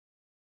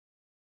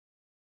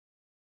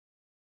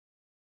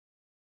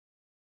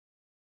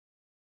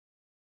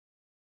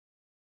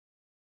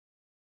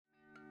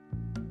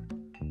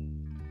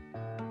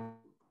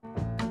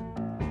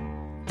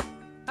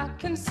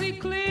can see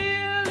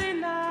clearly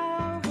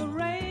now, the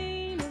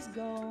rain is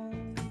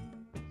gone.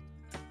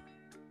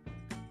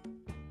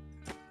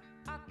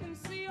 I can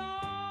see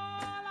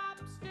all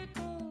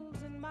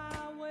obstacles in my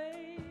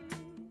way.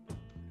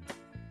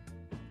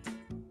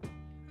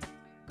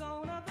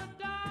 Gone are the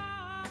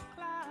dark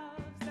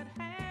clouds that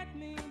had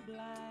me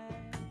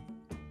blind.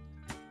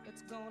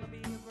 It's gonna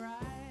be a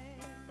bright,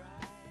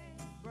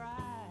 bright,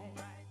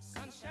 bright,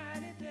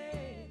 sunshiny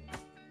day.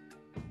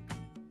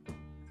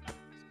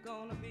 It's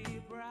gonna be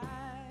a bright,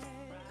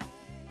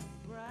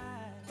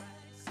 bright,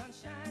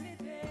 sunshiny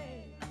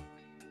day.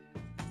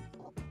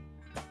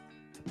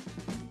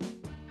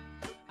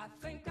 I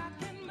think I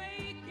can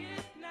make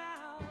it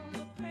now,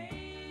 the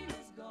pain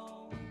is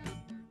gone.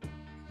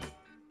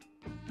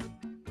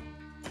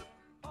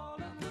 All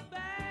of the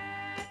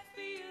bad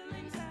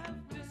feelings have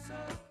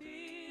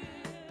disappeared.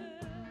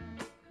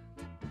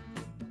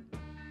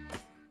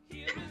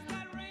 Here is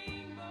that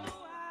rainbow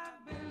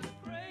I've been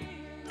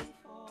praying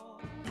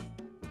for.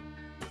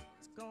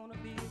 It's gonna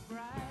be a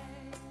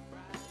bright,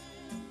 bright,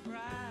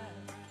 bright,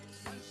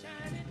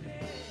 sunshiny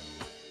day.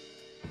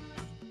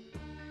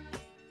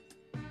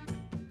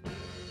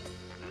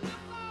 Look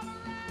all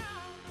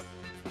around,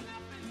 there's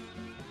nothing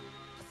but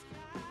blue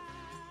sky.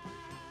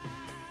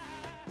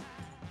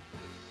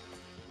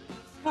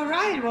 All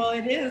right, well,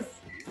 it is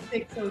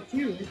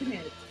 6:02, isn't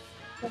it?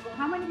 So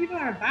how many people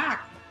are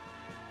back?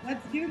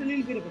 Let's give it a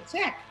little bit of a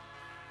check.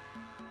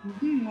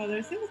 Well,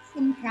 there's still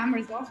some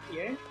cameras off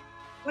here.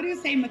 What do you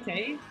say,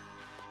 Matej?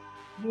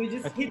 We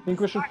just I hit think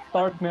we should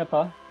start,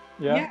 Meta.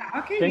 Yeah.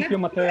 okay. Thank you,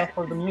 let's do Matea, it.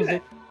 for the Let's do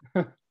music.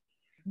 it.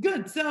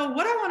 Good. So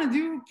what I want to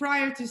do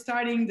prior to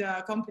starting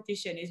the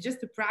competition is just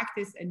to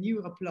practice a new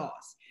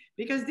applause,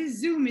 because this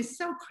Zoom is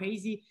so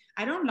crazy.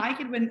 I don't like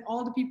it when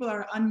all the people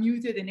are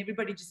unmuted and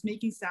everybody just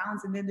making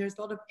sounds, and then there's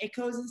a lot of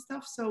echoes and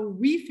stuff. So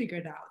we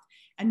figured out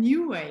a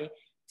new way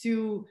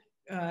to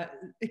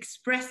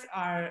express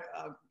our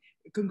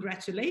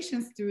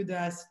congratulations to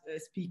the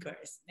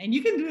speakers. And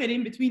you can do it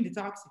in between the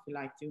talks if you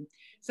like to.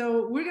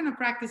 So we're going to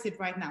practice it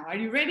right now. Are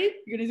you ready?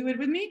 You're going to do it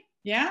with me?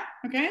 Yeah?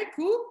 Okay,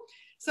 cool.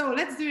 So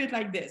let's do it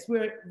like this.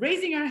 We're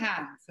raising our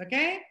hands,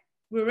 okay?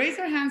 We'll raise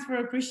our hands for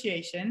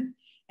appreciation.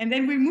 And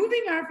then we're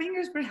moving our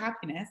fingers for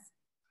happiness.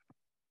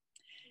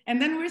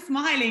 And then we're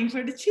smiling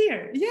for the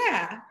cheer.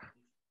 Yeah.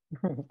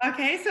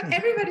 Okay, so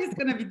everybody's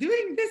going to be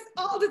doing this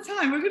all the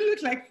time. We're going to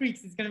look like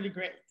freaks. It's going to be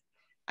great.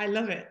 I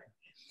love it.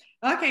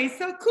 Okay,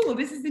 so cool.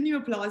 This is the new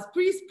applause.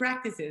 Please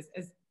practice it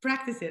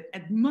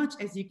as much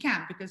as you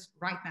can, because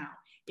right now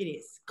it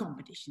is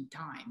competition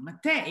time.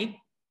 Matej,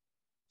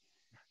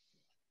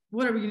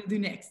 what are we going to do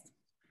next?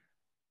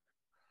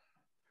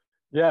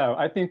 Yeah,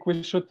 I think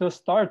we should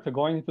start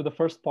going into the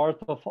first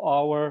part of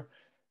our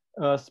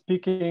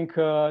speaking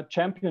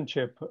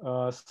championship.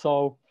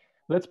 So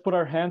let's put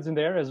our hands in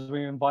there as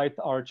we invite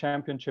our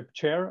championship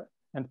chair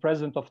and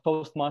president of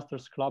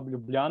Toastmasters Club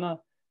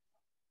Ljubljana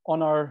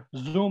on our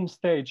Zoom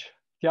stage,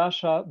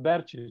 Tjaša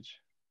Berčič.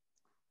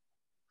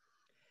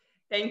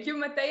 Thank you,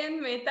 Matej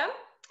and Meta.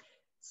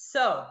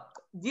 So,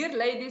 dear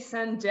ladies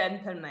and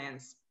gentlemen,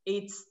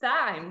 it's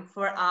time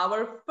for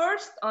our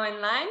first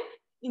online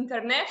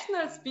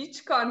international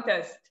speech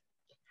contest.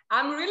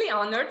 I'm really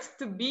honored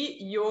to be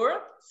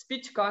your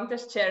speech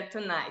contest chair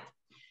tonight.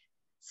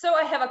 So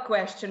I have a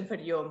question for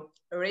you.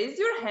 Raise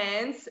your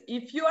hands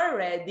if you are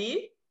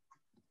ready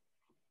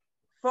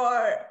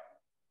for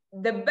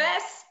the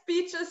best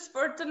speeches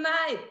for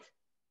tonight.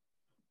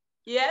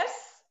 Yes?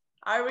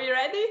 Are we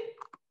ready?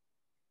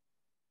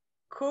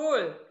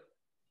 Cool.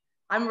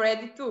 I'm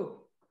ready too.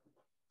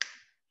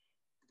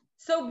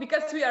 So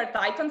because we are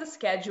tight on the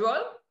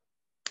schedule,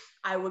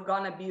 I will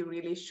gonna be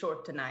really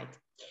short tonight.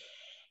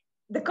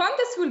 The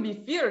contest will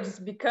be fierce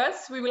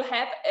because we will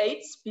have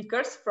 8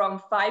 speakers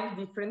from 5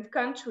 different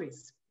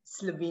countries: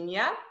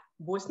 Slovenia,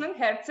 Bosnia and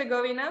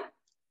Herzegovina,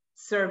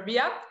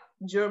 Serbia,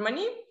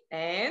 Germany,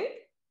 and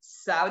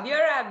Saudi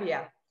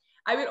Arabia.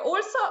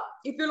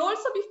 It will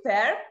also be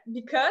fair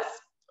because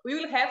we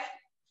will have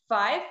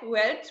 5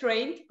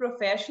 well-trained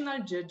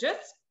professional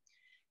judges.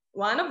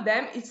 One of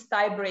them is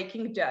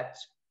tie-breaking judge.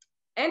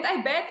 And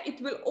I bet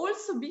it will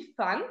also be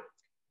fun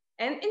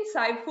and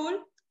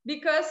insightful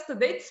because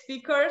today's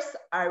speakers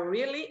are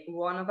really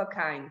one of a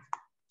kind.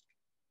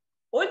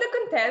 All the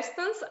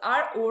contestants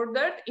are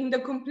ordered in the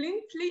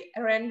completely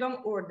random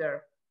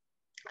order.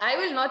 I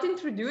will not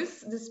introduce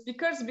the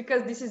speakers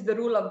because this is the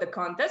rule of the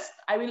contest.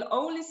 I will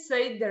only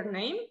say their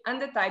name and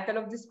the title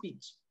of the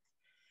speech.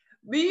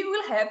 We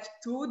will have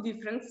 2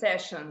 different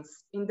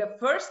sessions. In the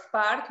first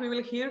part, we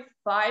will hear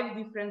 5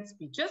 different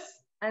speeches.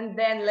 And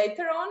then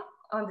later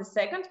on the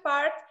second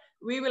part,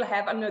 we will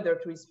have another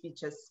 3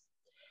 speeches.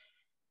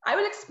 I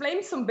will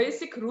explain some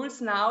basic rules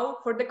now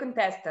for the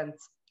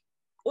contestants.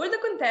 All the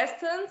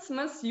contestants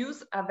must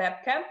use a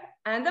webcam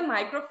and a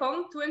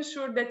microphone to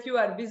ensure that you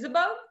are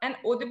visible and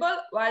audible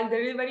while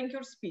delivering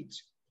your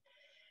speech.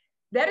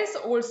 There is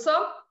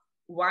also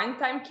one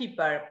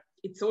timekeeper.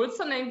 It's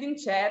also named in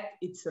chat,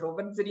 it's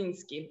Robert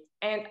Zrinski.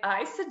 And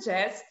I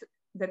suggest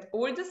that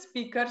all the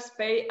speakers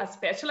pay a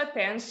special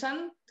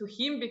attention to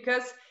him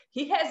because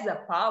he has the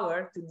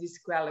power to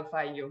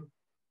disqualify you.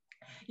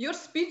 Your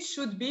speech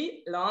should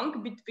be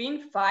long,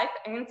 between 5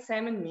 and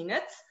 7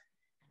 minutes.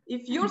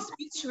 If your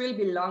speech will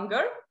be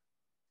longer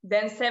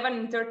than 7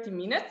 and 30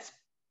 minutes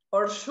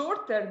or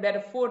shorter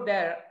than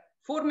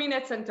 4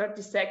 minutes and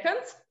 30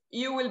 seconds,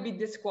 you will be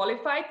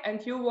disqualified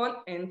and you won't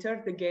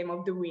enter the game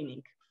of the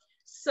winning.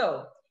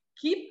 So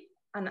keep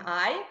an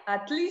eye,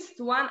 at least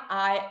one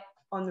eye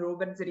on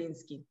Robert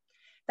Zrinski.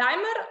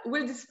 Timer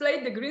will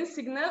display the green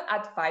signal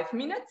at 5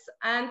 minutes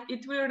and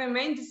it will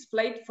remain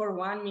displayed for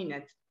 1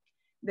 minute.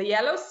 The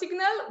yellow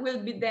signal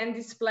will be then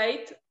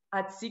displayed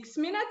at 6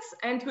 minutes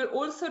and will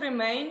also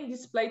remain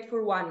displayed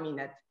for 1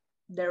 minute.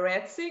 The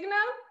red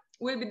signal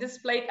will be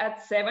displayed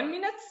at 7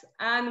 minutes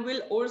and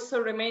will also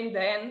remain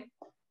then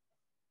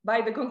by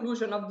the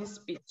conclusion of this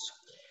speech.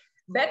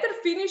 Better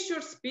finish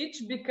your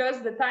speech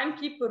because the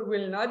timekeeper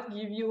will not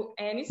give you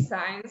any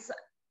signs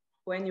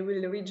when you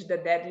will reach the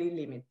deadly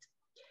limit.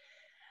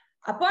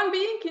 Upon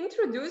being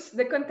introduced,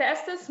 the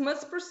contestants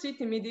must proceed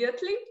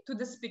immediately to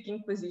the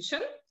speaking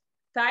position.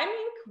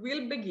 Timing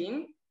will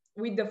begin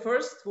with the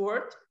first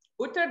word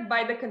uttered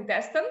by the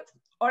contestant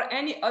or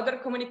any other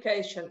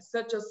communication,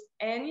 such as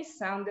any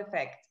sound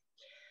effect.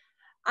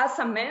 As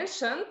I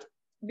mentioned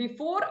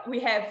before, we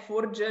have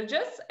 4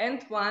 judges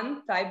and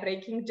 1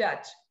 tie-breaking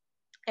judge,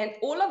 and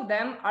all of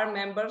them are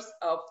members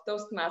of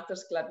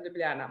Toastmasters Club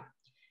Ljubljana.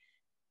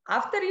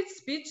 After each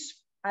speech,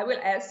 I will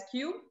ask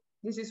you,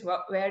 this is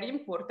very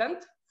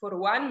important, for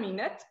 1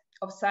 minute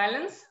of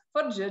silence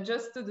for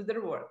judges to do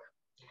their work.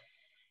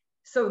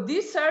 So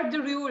these are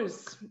the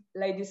rules,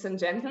 ladies and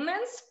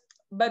gentlemen.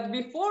 But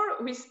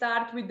before we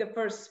start with the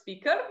first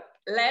speaker,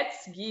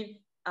 let's give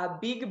a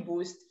big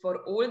boost for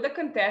all the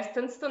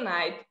contestants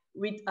tonight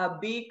with a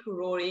big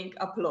roaring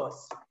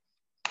applause.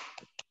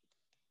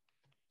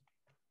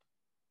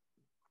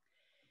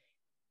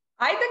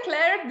 I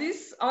declare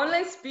this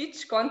online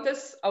speech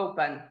contest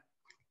open.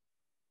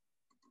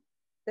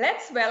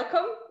 Let's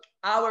welcome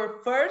our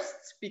first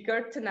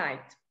speaker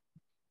tonight.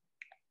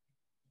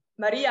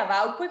 Maria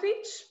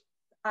Valpotic,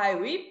 I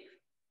weep,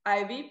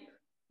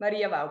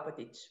 Maria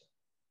Valpotic.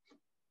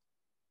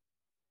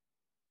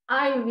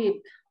 I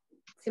weep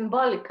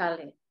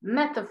symbolically,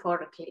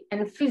 metaphorically,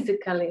 and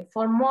physically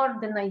for more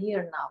than a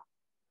year now.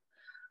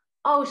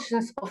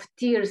 Oceans of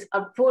tears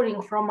are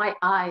pouring from my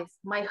eyes,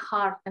 my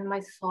heart, and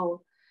my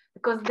soul,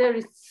 because there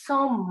is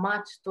so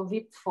much to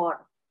weep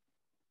for.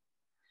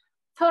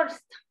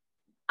 First,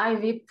 I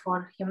weep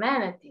for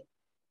humanity.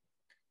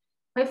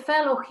 My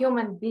fellow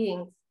human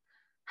beings,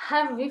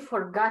 have we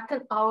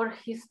forgotten our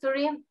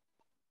history?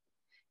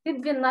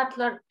 Did we not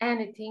learn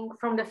anything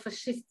from the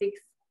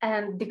fascistics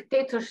and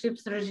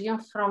dictatorships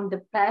regimes from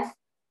the past?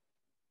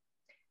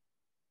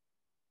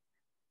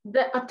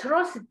 The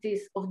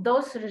atrocities of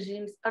those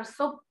regimes are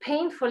so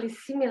painfully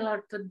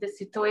similar to the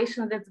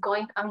situation that's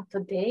going on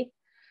today.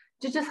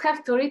 You just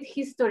have to read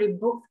history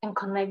books and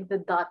connect the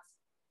dots.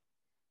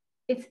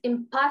 It's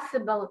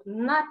impossible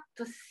not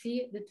to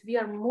see that we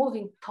are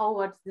moving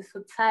towards the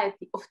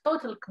society of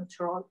total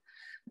control,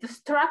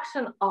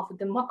 destruction of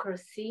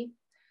democracy,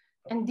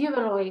 and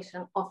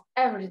devaluation of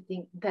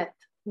everything that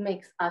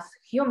makes us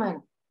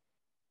human.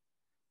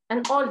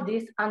 And all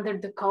this under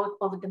the code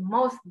of the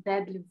most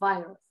deadly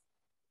virus.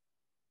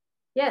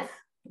 Yes,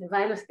 the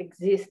virus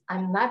exists.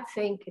 I'm not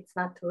saying it's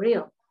not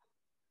real,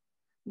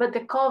 but the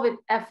COVID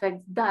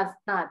effect does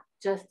not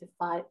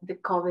justify the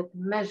COVID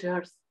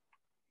measures.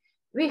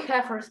 We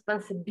have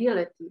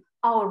responsibility.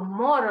 Our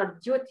moral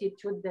duty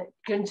to the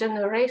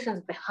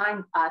generations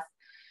behind us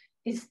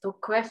is to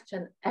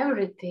question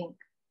everything.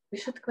 We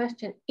should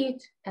question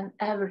each and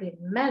every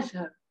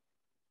measure.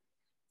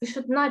 We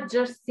should not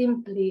just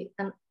simply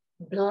and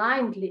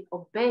blindly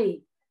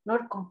obey,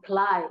 nor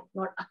comply,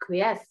 nor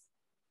acquiesce.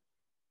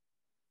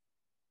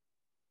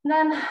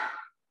 Then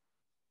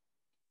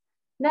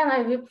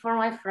I weep for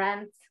my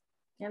friends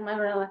and my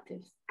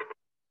relatives.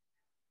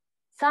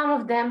 Some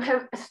of them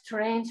have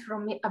estranged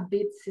from me a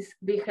bit since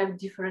we have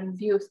different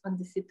views on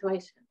the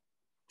situation.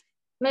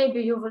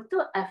 Maybe you will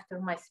too after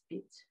my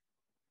speech,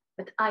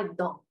 but I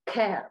don't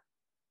care.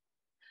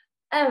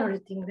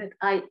 Everything that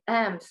I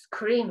am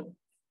screams,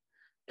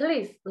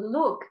 please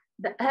look,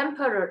 the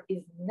emperor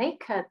is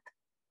naked.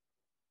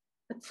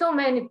 But so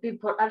many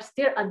people are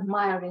still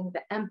admiring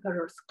the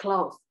emperor's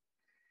clothes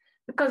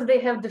because they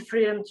have the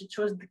freedom to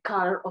choose the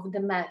color of the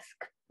mask.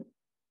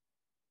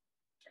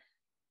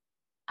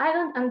 I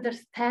don't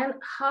understand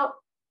how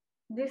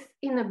this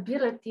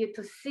inability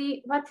to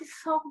see what is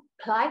so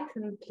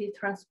blatantly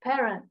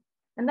transparent.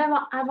 And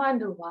I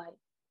wonder why.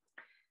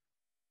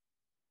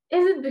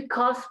 Is it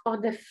because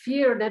of the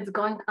fear that's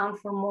going on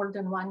for more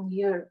than 1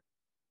 year?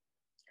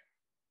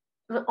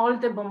 All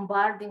the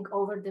bombarding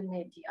over the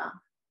media?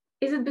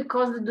 Is it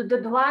because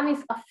the one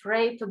is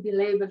afraid to be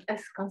labeled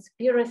as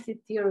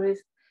conspiracy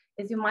theorist,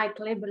 as you might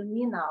label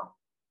me now?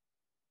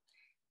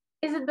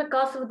 Is it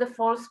because of the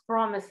false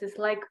promises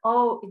like,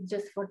 oh, it's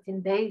just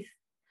 14 days?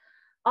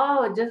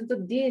 oh, just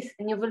do this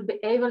and you will be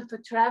able to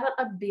travel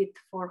a bit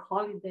for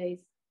holidays.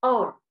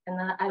 Or,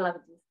 and I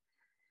love this,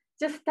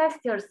 just test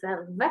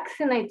yourself,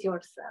 vaccinate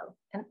yourself,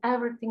 and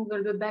everything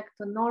will be back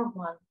to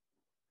normal.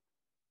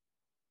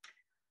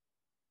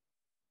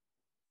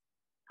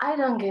 I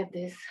don't get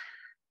this.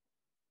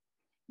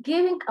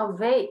 Giving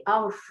away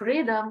our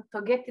freedom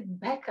to get it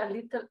back a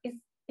little is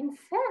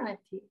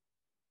insanity.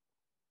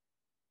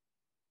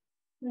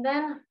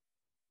 Then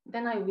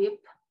I weep.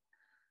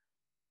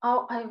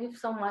 Oh, I weep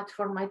so much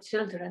for my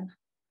children.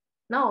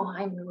 No,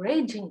 I'm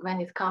raging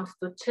when it comes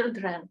to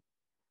children.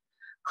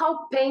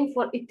 How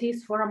painful it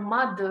is for a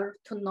mother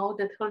to know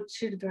that her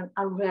children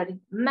are wearing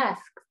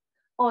masks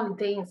all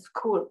day in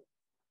school.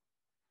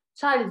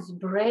 Child's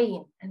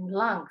brain and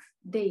lungs,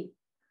 they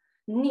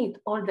need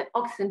all the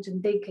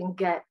oxygen they can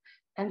get.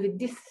 And with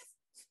this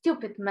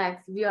stupid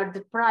masks, we are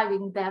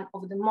depriving them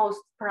of the most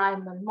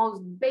primal,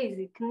 most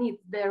basic need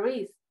there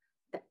is,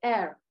 the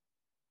air.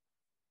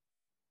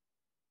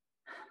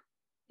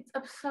 It's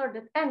absurd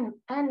that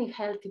any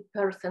healthy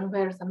person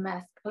wears a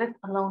mask, let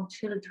alone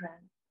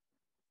children.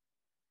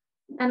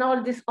 And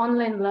all this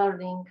online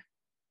learning.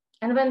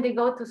 And when they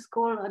go to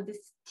school,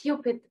 these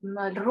stupid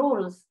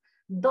rules,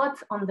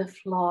 dots on the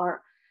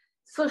floor,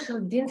 social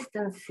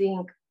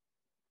distancing.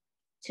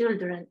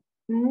 Children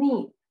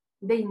need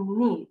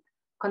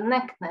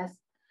connectedness,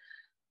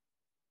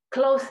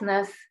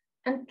 closeness,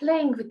 and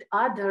playing with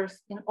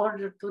others in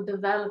order to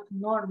develop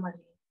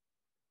normally.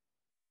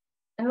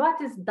 And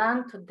what is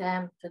done to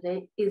them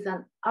today is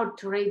an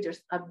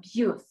outrageous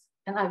abuse.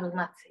 And I will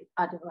not say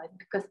otherwise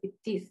because it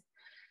is.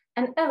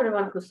 And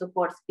everyone who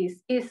supports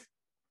peace is.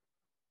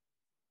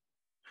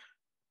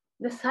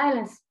 The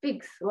silence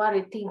speaks what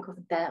I think of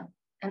them.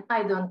 And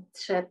I don't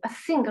shed a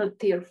single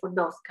tear for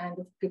those kind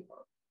of people.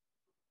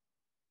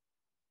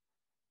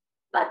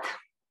 But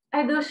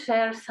I do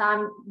shed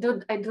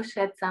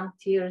some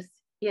tears.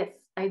 Yes,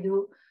 I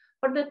do.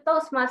 For the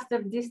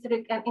Toastmaster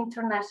district and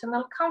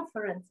international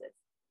conferences.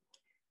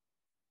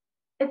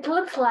 It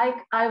looks like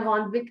I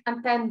won't be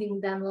attending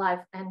them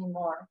live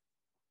anymore.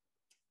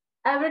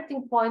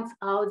 Everything points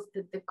out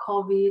that the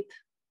COVID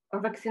or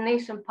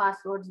vaccination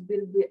passwords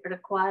will be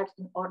required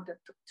in order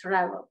to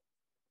travel.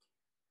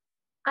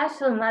 I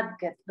shall not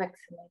get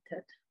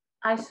vaccinated.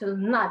 I shall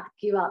not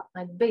give up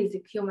my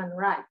basic human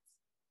rights.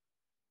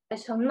 I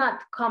shall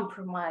not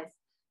compromise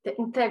the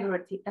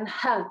integrity and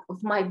health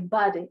of my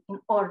body in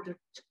order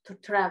to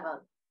travel.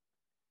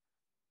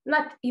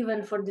 Not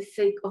even for the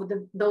sake of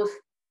those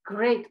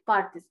great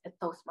parties at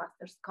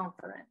Toastmasters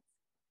conference.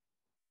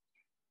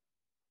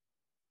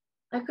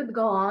 I could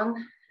go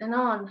on,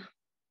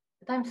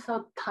 but I'm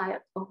so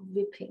tired of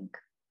weeping.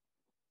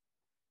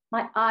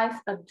 My eyes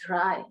are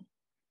dry,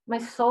 my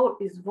soul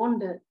is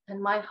wounded, and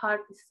my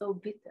heart is so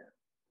bitter.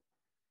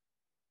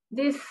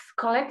 This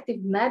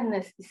collective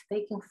madness is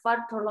taking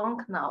far too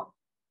long now.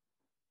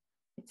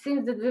 It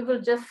seems that we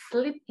will just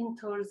slip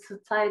into a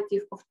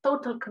society of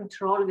total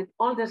control with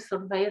all the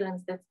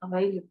surveillance that's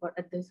available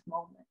at this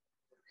moment.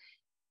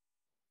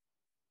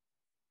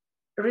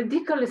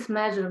 Ridiculous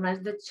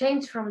measurements that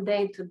change from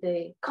day to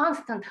day,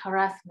 constant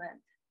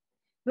harassment.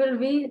 Will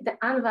we, the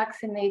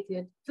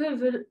unvaccinated,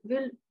 will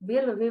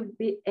we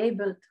be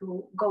able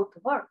to go to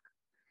work,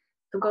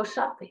 to go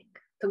shopping,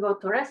 to go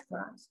to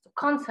restaurants, to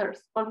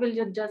concerts, or will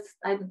you just,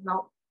 I don't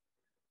know.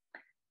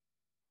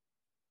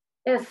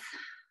 Yes,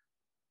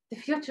 the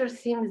future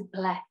seems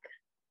black,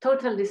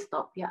 total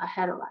dystopia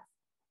ahead of us.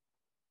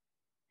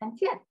 And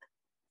yet,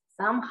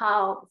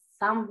 somehow,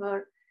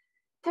 somewhere,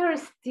 there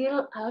is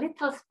still a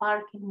little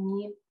spark in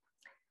me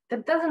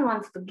that doesn't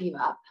want to give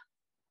up.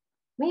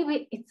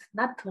 Maybe it's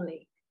not too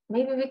late.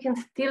 Maybe we can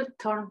still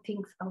turn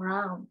things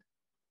around.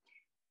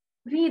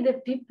 We, the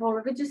people,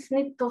 we just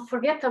need to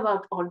forget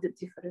about all the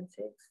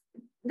differences.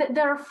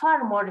 There are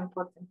far more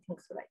important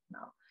things right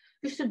now.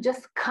 We should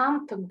just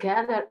come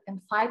together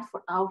and fight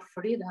for our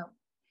freedom,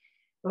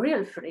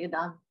 real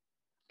freedom.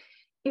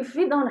 If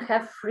we don't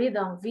have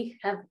freedom, we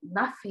have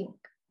nothing.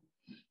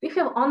 We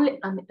have only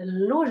an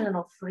illusion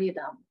of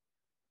freedom.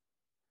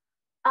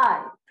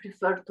 I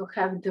prefer to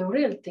have the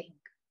real thing.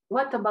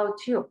 What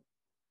about you?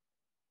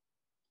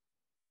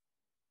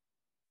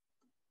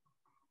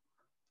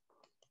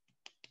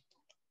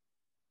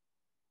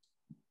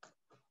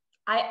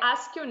 I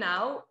ask you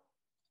now,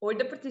 all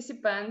the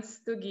participants,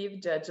 to give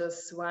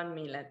judges 1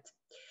 minute.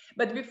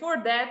 But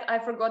before that, I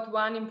forgot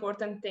one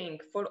important thing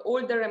for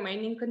all the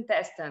remaining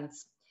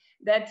contestants,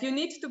 that you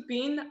need to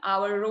pin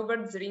our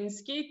Robert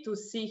Zrinski to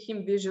see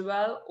him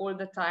visual all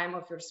the time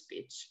of your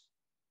speech.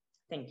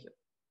 Thank you.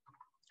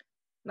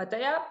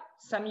 Mateja,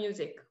 some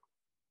music.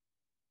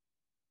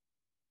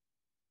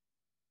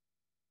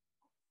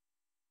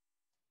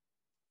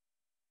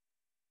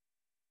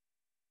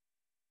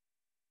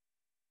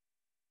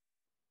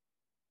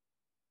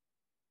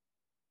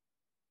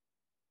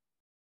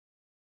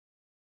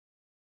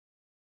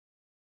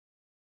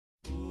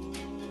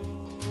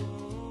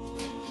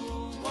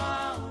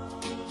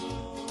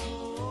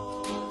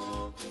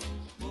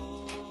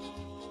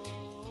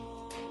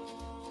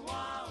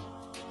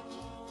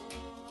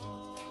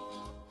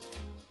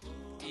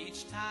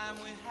 time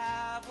we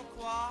have a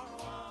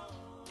quarrel,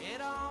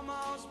 it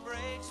almost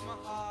breaks my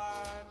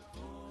heart,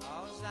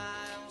 'cause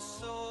I'm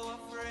so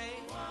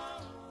afraid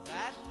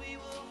that we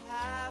will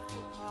have to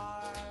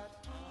part.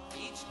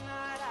 Each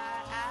night I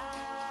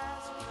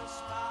ask the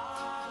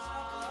stars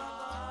up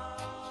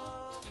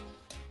above,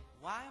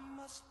 why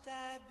must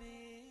I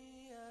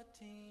be a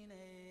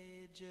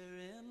teenager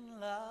in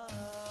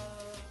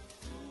love?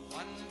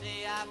 One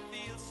day I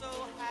feel so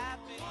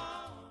happy,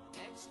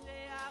 next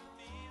day I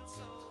feel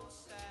so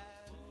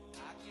sad.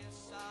 I guess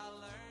I'll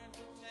learn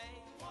to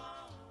take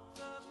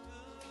the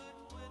good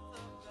with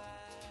the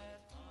bad,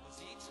 'cause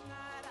each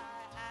night I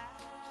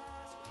ask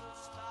the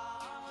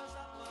stars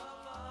up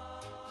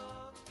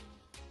above,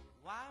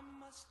 why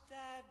must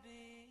I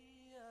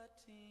be a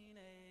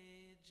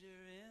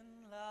teenager in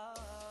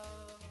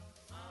love?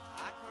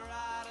 I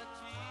cried a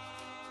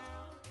tear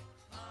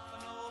for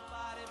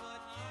nobody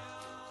but you.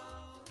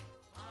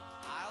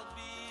 I'll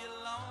be a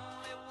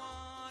lonely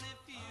one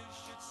if you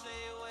should say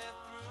we're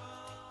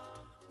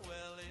through.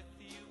 Well, if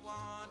you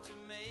want to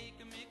make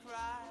me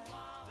cry,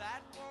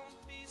 that won't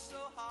be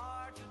so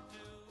hard to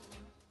do.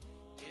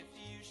 If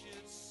you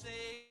should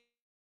say.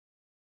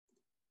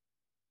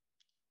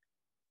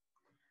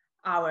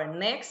 Our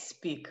next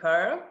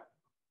speaker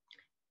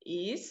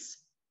is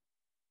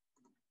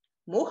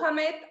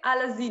Muhammad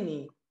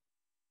Alazini.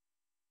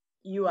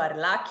 You are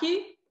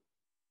lucky,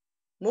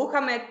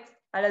 Muhammad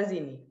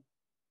Alazini.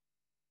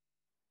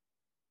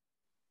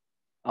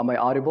 Am I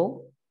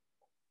audible?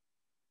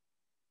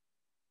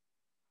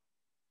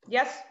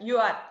 Yes, you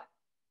are.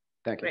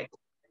 Thank you. Great.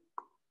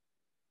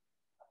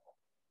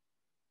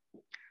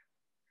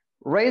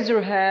 Raise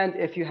your hand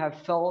if you have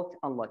felt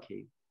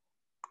unlucky.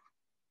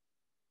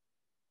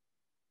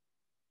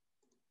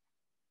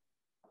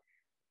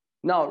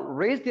 Now,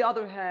 raise the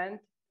other hand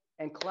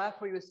and clap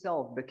for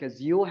yourself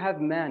because you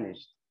have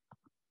managed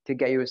to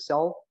get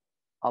yourself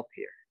up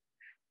here.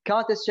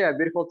 Countess Chair,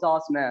 beautiful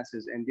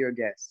Toastmasters, and dear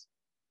guests.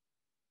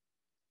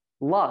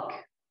 Luck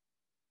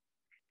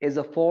is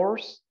a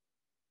force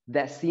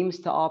that seems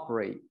to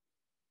operate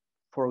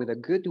for the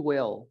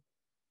goodwill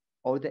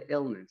or the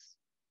illness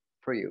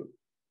for you.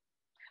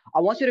 I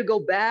want you to go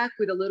back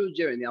with a little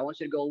journey. I want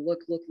you to go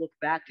look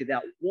back to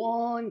that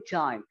one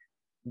time.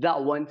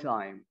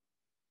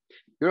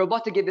 You're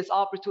about to get this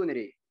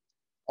opportunity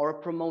or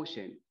a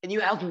promotion, and you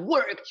have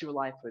worked your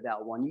life for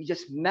that one. You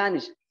just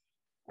managed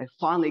and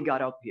finally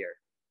got up here.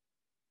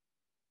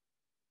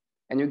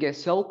 And you get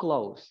so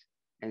close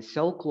and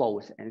so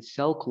close and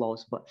so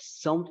close, but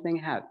something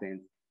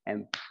happens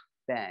and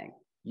bang,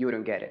 you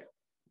don't get it.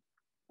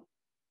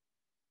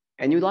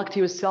 And you're like to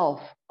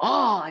yourself,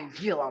 oh, I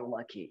feel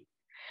unlucky.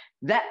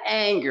 That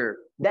anger,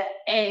 that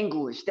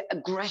anguish, that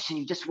aggression,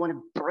 you just want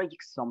to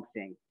break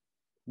something.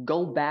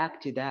 Go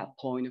back to that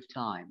point of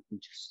time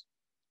and just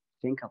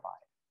think about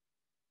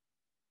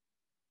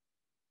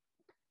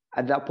it.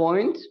 At that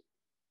point,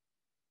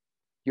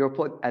 you're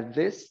put at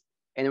this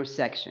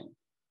intersection,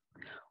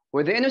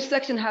 where the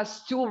intersection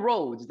has two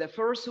roads. The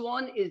first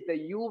one is the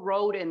U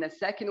road and the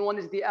second one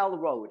is the L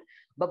road.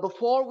 But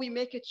before we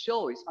make a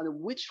choice on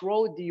which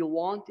road do you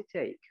want to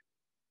take,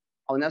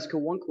 I want to ask you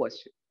one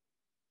question.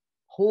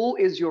 Who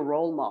is your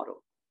role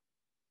model?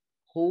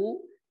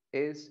 Who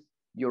is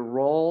your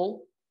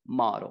role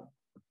model?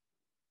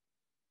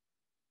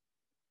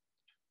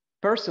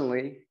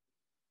 Personally,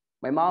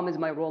 my mom is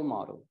my role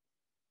model.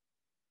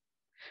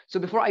 So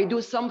before I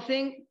do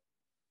something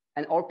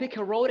or pick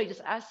a road, I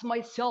just ask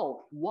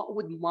myself, what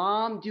would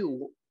mom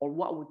do or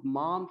what would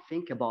mom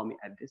think about me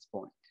at this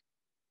point?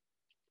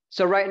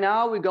 So right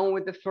now we're going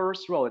with the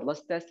first road.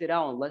 Let's test it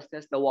out and let's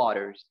test the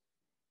waters.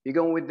 You're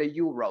going with the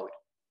U road.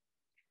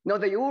 Now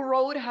the U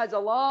road has a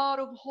lot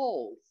of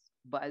holes,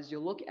 but as you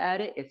look at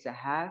it, it's a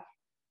half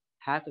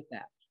a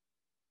path.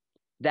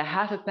 The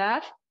half a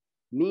path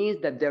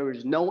means that there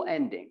is no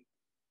ending,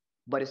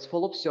 but it's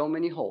full of so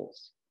many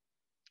holes.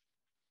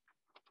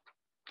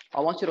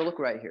 I want you to look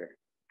right here.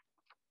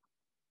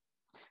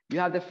 You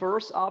have the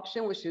first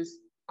option, which is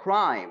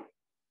crime,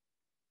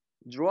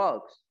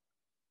 drugs,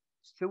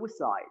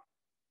 suicide,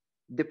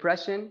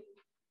 depression,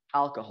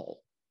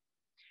 alcohol.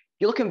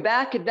 You're looking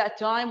back at that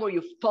time where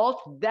you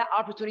felt that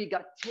opportunity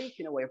got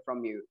taken away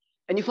from you,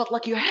 and you felt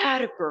like you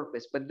had a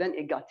purpose, but then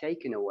it got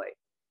taken away.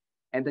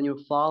 And then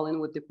you're falling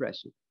with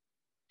depression.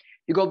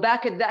 You go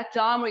back at that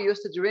time where you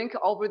used to drink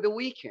over the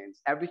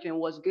weekends. Everything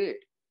was good.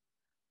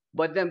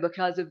 But then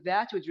because of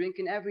that, you're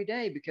drinking every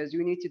day because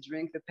you need to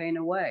drink the pain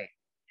away.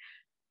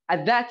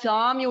 At that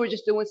time, you were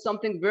just doing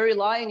something very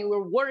light and you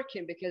were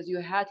working because you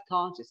had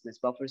consciousness.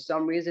 But for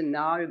some reason,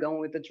 now you're going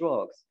with the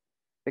drugs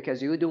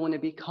because you don't want to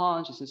be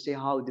conscious and see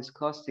how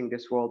disgusting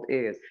this world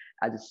is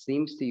as it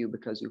seems to you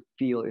because you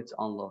feel it's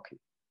unlucky.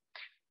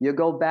 You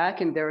go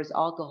back and there is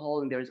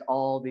alcohol and there's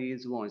all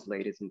these ones,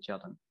 ladies and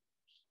gentlemen.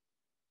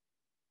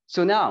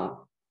 So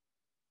now,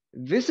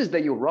 this is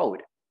the U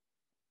road.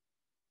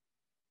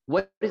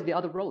 What is the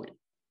other road?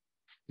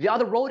 The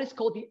other road is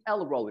called the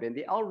L road, and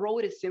the L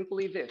road is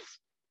simply this.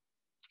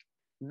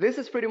 This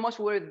is pretty much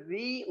where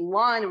the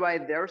line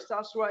right there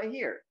starts right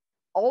here.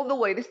 all the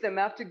way. This is the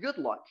map to good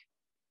luck.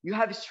 You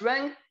have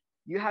strength,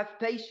 you have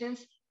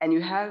patience, and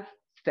you have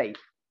faith.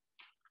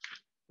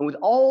 And with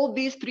all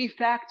these three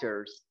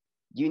factors,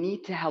 you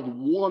need to have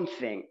one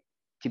thing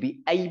to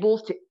be able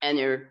to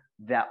enter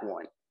that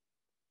one.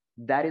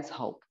 That is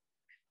hope.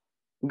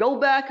 Go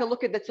back and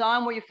look at the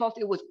time where you felt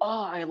it was,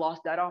 oh, I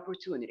lost that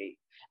opportunity.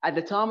 At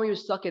the time where you're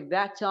stuck at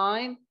that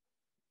time,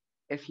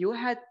 if you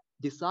had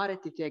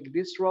decided to take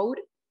this road,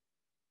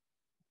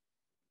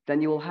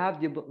 then you will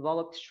have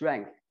developed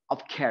strength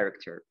of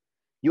character.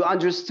 You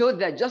understood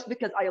that just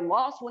because I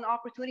lost one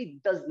opportunity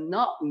does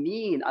not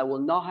mean I will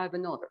not have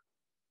another.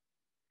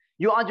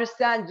 You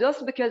understand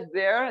just because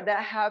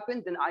that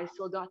happened, then I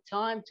still got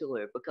time to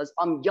live because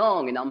I'm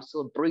young and I'm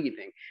still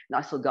breathing and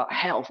I still got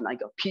health and I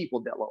got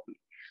people that love me.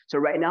 So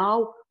right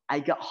now, I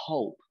got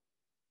hope.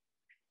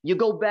 You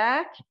go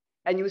back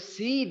and you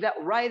see that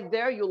right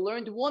there, you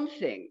learned one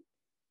thing.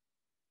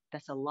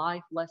 That's a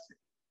life lesson.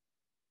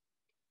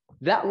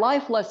 That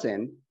life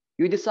lesson,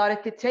 you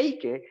decided to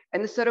take it,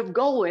 and instead of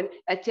going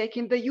and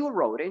taking the U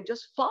road and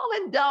just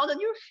falling down on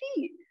your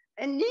feet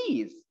and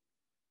knees.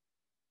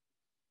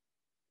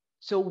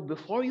 So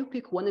before you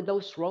pick one of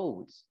those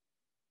roads,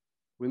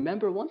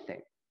 remember one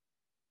thing.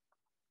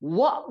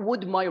 What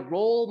would my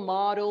role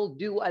model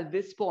do at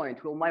this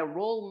point? Will my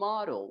role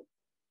model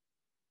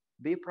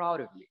be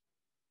proud of me?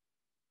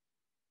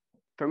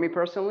 For me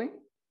personally,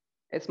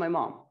 it's my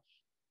mom.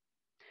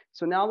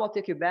 So now I'll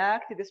take you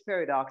back to this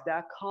paradox,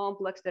 that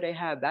complex that I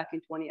had back in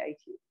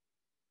 2018.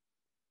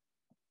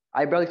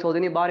 I barely told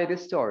anybody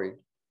this story.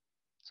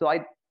 So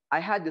I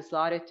had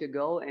decided to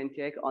go and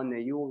take on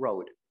the U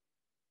road,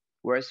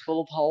 where it's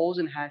full of holes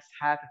and has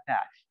half a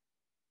path.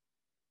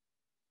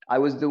 I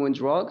was doing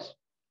drugs,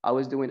 I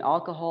was doing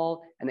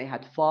alcohol, and I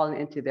had fallen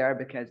into there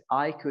because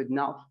I could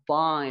not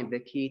find the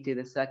key to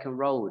the second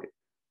road,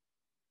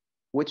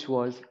 which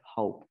was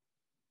hope.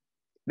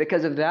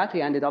 Because of that, I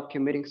ended up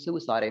committing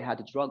suicide. I had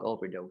a drug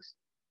overdose.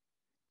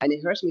 And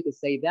it hurts me to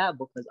say that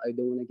because I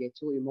don't want to get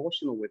too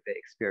emotional with the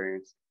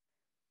experience.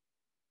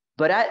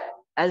 But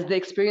as the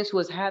experience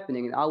was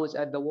happening and I was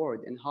at the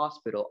ward in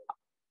hospital,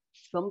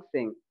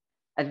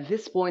 at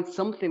this point,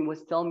 something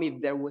was telling me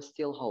there was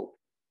still hope.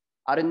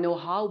 I don't know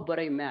how, but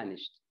I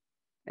managed.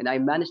 And I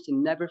managed to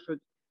never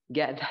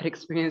forget that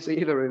experience or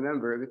even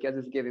remember it because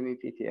it's giving me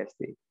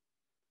PTSD.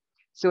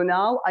 So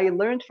now I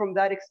learned from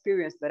that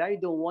experience that I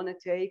don't want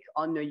to take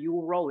on the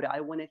U road.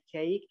 I want to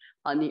take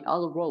on the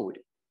L road.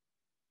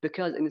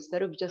 Because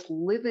instead of just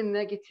living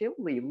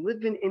negatively,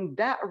 living in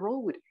that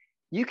road,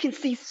 you can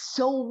see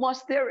so much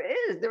there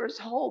is. There is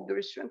hope, there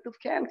is strength of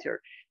character,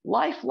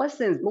 life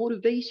lessons,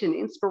 motivation,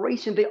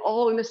 inspiration. They're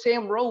all in the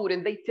same road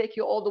and they take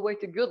you all the way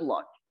to good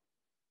luck.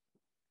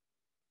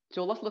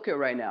 So let's look at it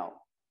right now.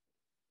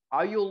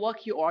 Are you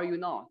lucky or are you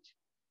not?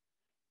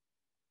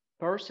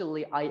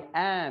 Personally, I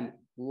am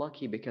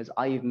lucky because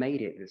I've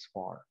made it this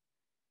far.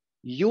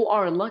 You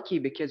are lucky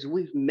because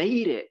we've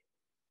made it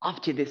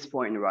up to this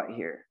point right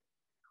here.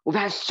 We've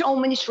had so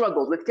many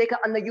struggles. We've taken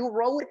on the U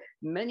road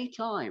many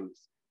times.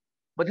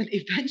 But then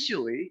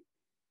eventually,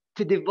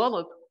 to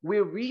develop, we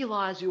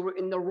realize we were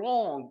in the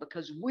wrong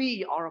because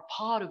we are a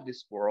part of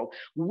this world.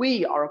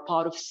 We are a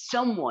part of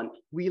someone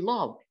we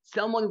love,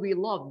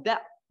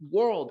 that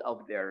world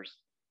of theirs.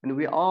 And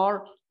we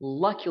are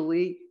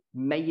luckily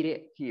made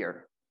it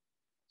here.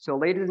 So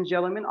ladies and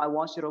gentlemen, I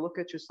want you to look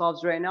at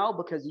yourselves right now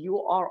because you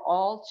are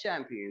all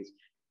champions.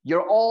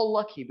 You're all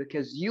lucky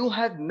because you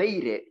have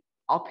made it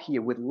up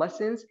here with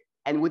lessons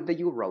and with the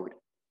U road.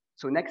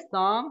 So next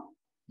time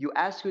you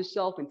ask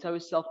yourself and tell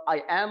yourself,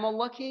 I am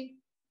unlucky,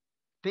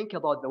 think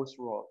about those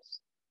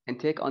roads and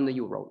take on the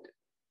U road.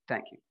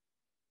 Thank you.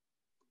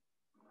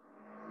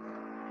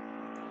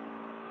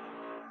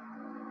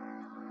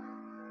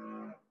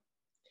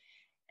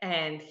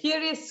 And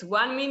here is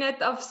 1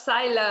 minute of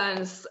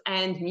silence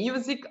and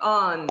music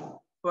on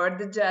for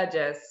the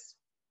judges.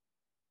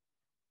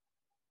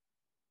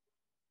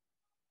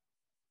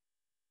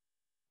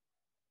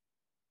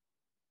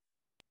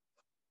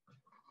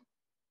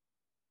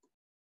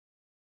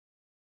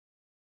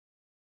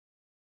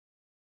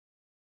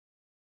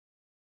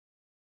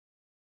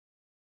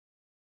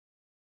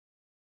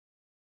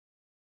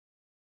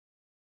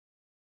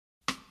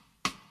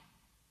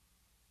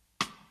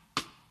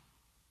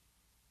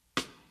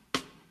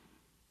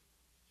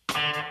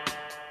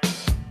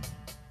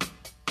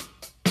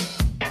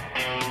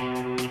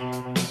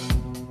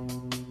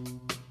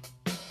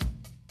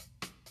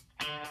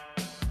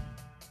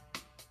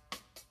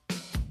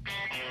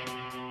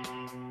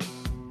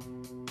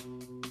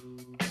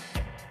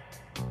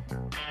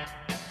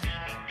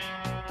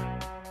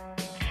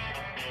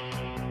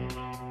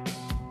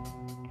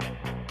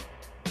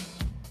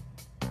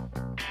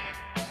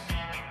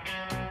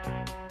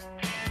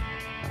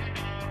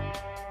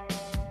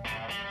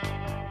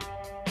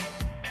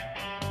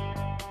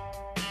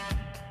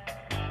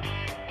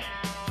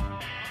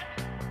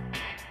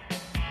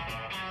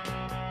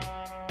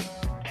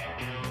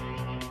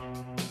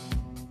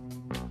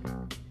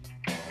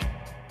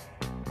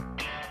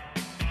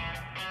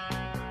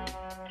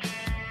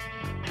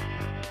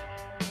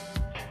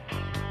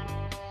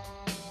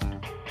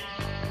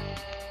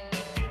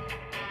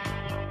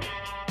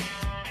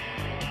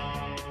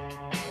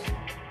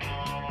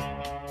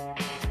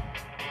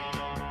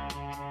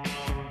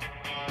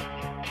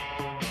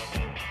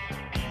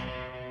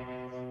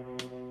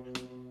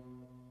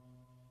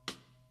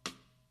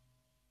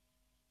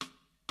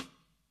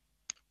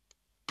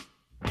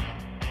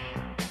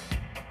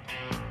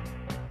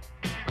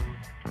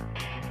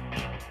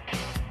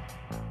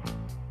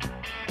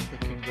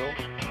 middle,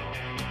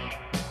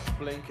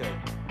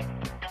 blinking,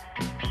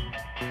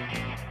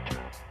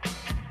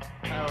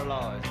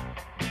 paralyzed.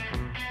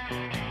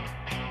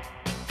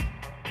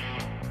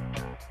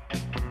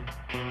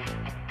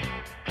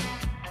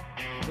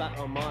 Flat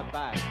on my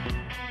back.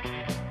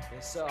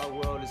 So our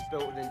world is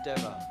built with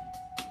endeavour,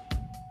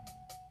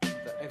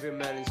 that every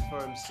man is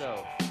for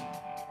himself.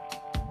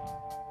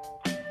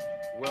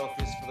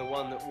 Wealth is for the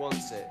one that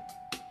wants it.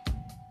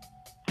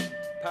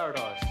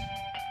 Paradise,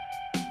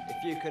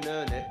 if you can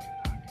earn it.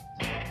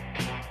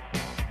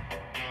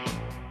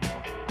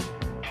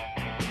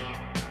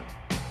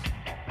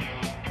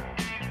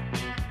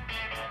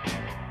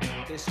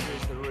 History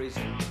is the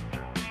reason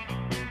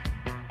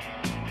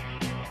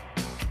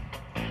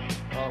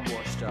I'm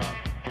washed up.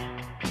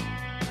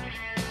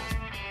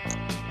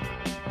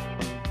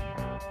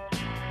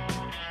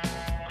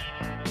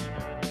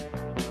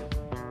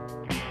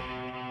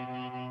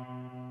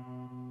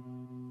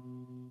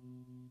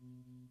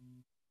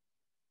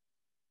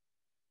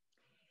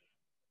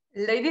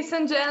 Ladies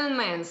and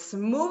gentlemen,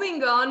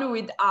 moving on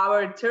with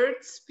our third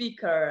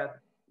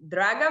speaker,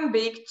 Dragan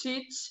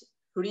Bekčić,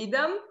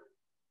 Freedom.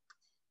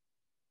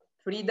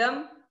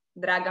 Freedom,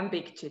 Dragan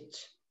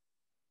Bekčić.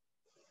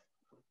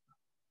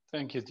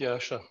 Thank you,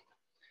 Tjaša.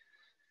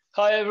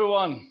 Hi,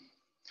 everyone.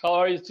 How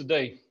are you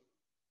today?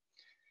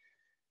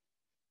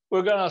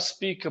 We're gonna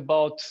speak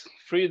about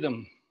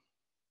freedom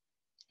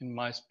in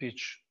my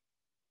speech.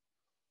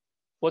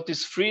 What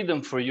is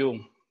freedom for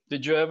you?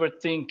 Did you ever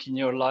think in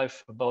your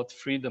life about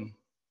freedom?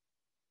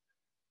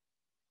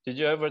 Did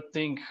you ever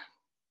think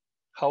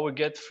how we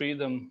get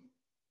freedom?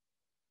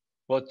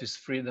 What is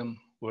freedom?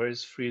 Where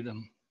is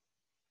freedom?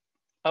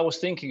 I was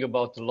thinking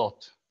about a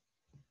lot.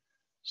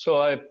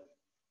 So I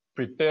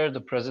prepared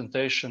a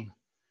presentation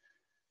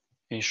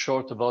in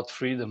short about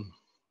freedom.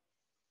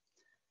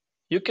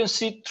 You can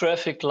see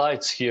traffic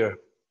lights here.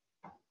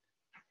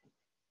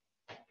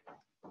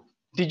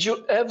 Did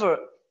you ever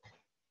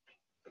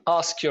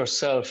ask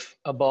yourself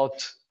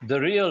about the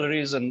real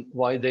reason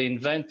why they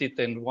invented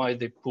and why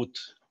they put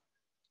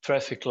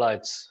traffic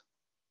lights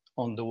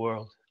on the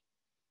world?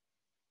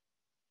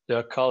 There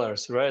are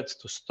colors, red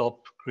to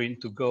stop, green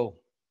to go.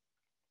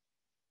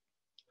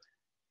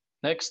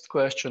 Next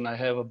question I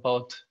have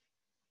about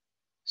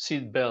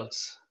seat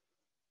belts.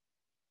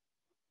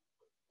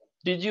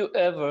 Did you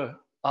ever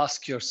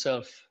ask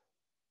yourself,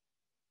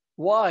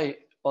 why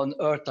on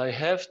earth I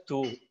have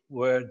to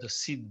wear the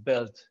seat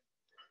belt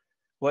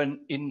when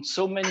in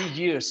so many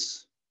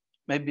years,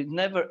 maybe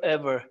never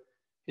ever,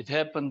 it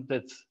happened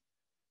that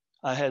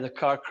I had a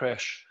car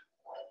crash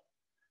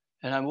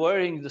and I'm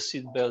wearing the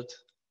seat belt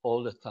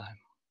all the time.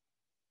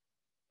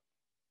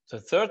 The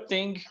third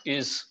thing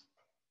is,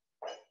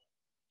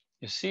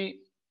 you see,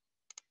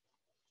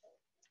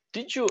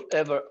 did you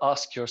ever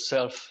ask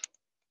yourself,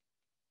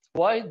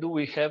 why do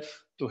we have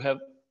to have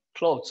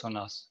clothes on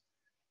us?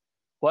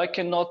 Why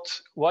can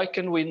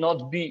we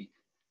not be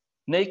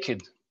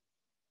naked?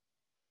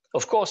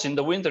 Of course, in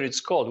the winter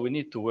it's cold, we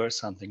need to wear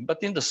something,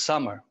 but in the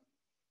summer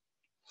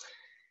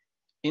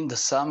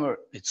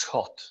it's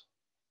hot.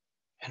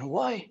 And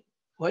why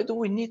do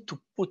we need to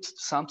put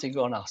something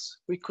on us?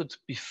 We could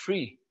be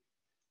free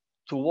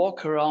to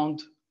walk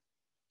around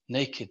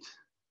naked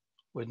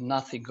with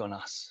nothing on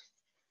us.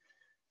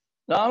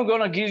 Now I'm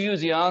gonna give you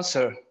the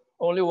answer,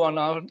 only one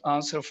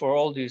answer for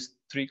all these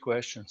three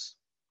questions.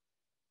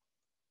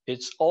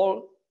 It's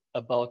all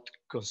about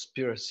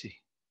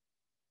conspiracy,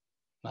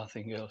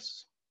 nothing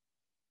else.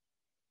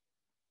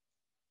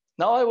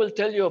 Now I will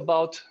tell you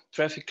about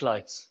traffic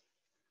lights.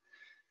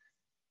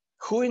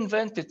 Who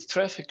invented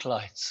traffic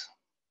lights?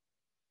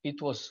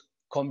 It was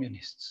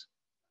communists.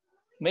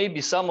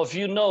 Maybe some of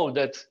you know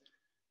that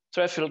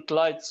traffic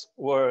lights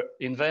were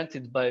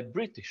invented by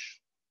British.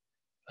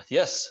 But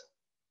yes,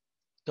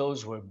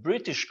 those were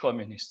British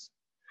communists.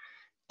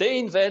 They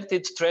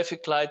invented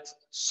traffic lights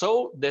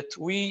so that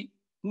we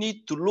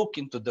need to look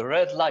into the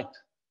red light.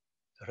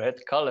 The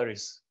red color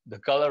is the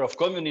color of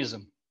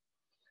communism.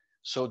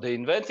 So they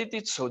invented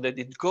it so that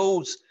it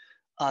goes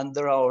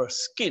under our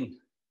skin,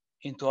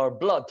 into our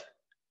blood,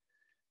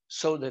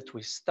 so that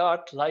we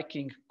start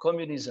liking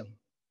communism.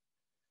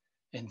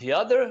 And the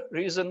other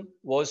reason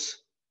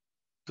was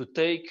to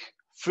take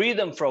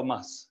freedom from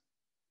us.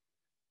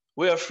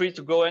 We are free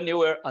to go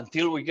anywhere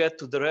until we get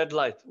to the red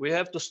light. We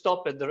have to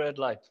stop at the red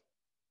light.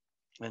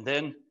 And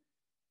then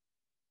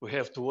we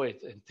have to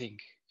wait and think.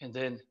 And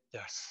then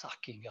they're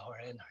sucking our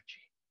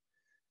energy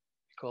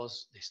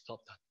because they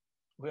stopped that.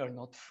 We are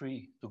not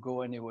free to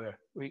go anywhere.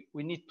 We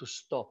need to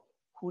stop.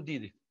 Who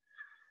did it?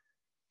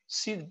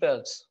 Seat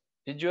belts.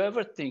 Did you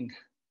ever think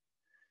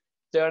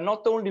there are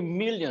not only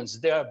millions,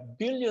 there are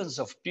billions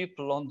of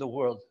people on the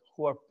world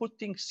who are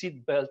putting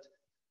seat belt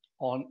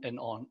on and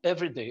on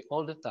every day,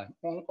 all the time,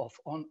 on, off,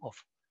 on,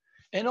 off.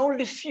 And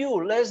only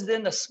few, less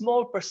than a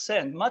small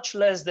percent, much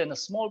less than a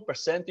small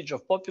percentage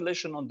of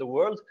population on the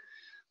world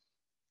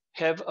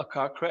have a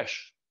car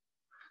crash.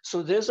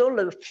 So there's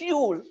only a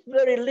few,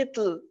 very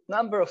little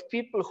number of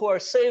people who are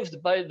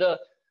saved by the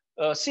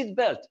seat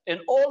belt, and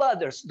all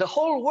others, the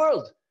whole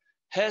world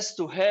has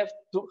to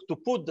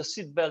put the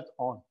seatbelt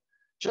on,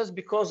 just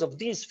because of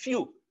these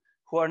few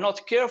who are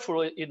not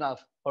careful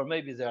enough, or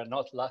maybe they are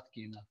not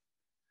lucky enough.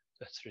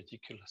 That's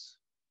ridiculous.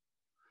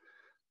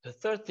 The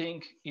third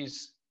thing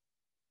is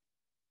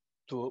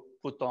to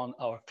put on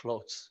our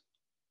clothes.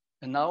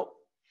 And now,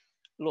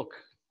 look,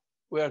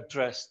 we are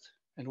dressed.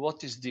 And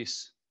what is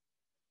this?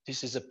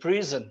 This is a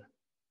prison.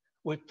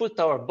 We put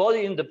our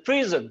body in the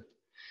prison.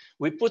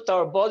 We put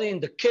our body in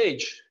the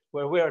cage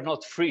where we are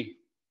not free.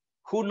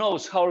 Who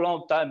knows how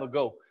long time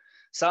ago,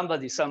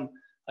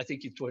 I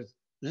think it was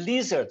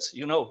lizards,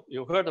 you know,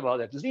 you heard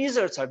about it.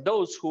 Lizards are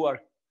those who are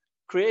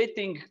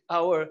creating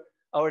our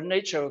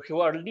nature, who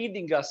are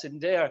leading us in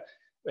there,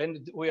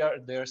 and we are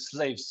their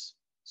slaves.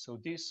 So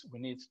this, we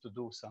need to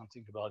do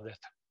something about that.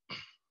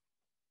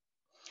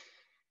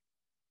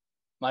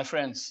 My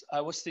friends,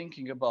 I was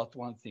thinking about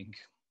one thing.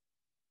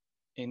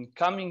 In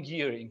coming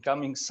year, in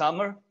coming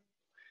summer,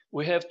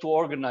 we have to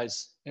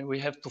organize and we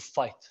have to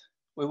fight.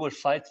 We will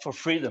fight for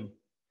freedom.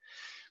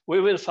 We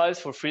will fight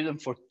for freedom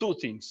for two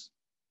things.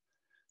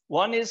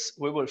 One is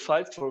we will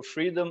fight for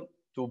freedom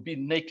to be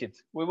naked.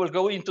 We will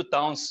go into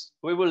towns.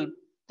 We will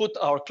put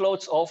our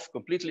clothes off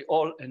completely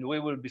all, and we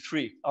will be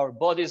free. Our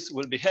bodies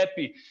will be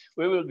happy.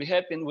 We will be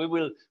happy, and we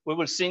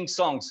will sing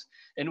songs,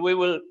 and we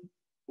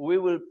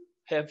will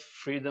have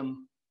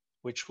freedom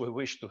which we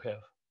wish to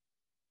have.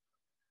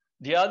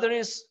 The other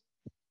is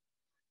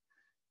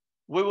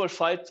we will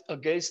fight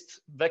against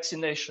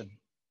vaccination.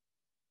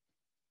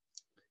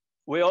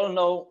 We all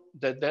know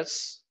that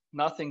that's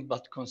nothing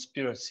but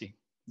conspiracy.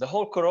 The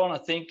whole Corona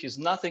thing is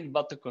nothing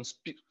but a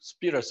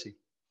conspiracy,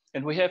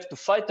 and we have to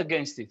fight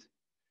against it.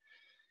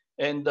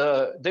 And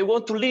they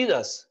want to lead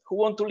us. Who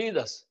want to lead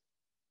us?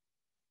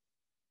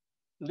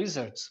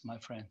 Lizards, my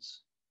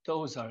friends.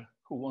 Those are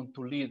who want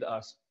to lead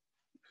us,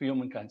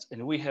 humankind,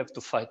 and we have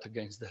to fight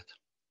against that.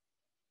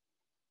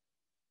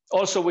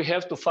 Also, we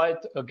have to fight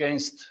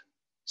against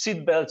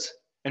seatbelts,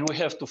 and we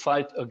have to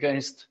fight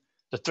against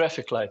the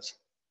traffic lights.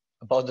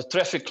 About the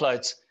traffic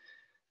lights,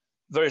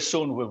 very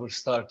soon we will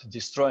start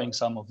destroying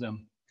some of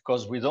them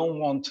because we don't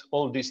want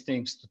all these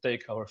things to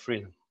take our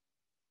freedom.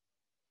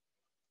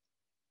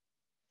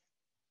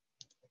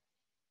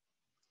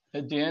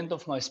 At the end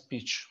of my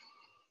speech,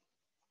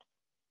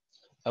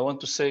 I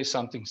want to say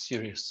something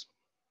serious.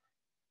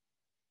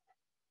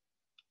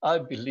 I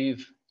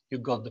believe you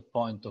got the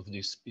point of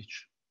this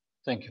speech.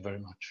 Thank you very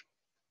much.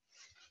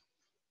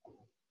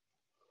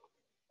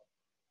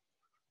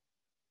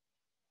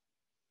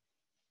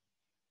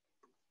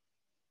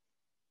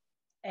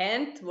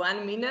 And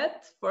 1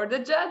 minute for the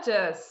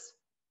judges.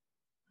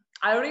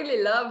 I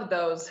really love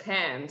those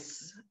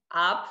hands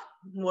up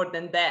more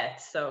than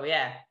that. So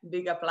yeah,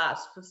 big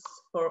applause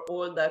for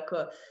all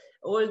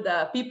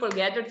the people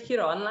gathered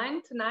here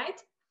online tonight.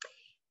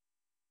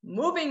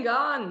 Moving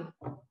on,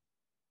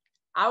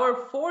 our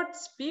fourth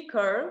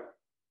speaker,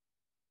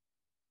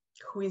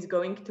 who is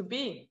going to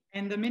be?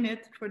 And the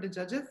minute for the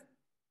judges.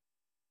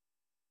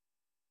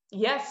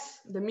 Yes,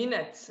 the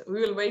minute. We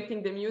will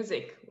waiting the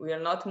music. We are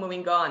not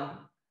moving on.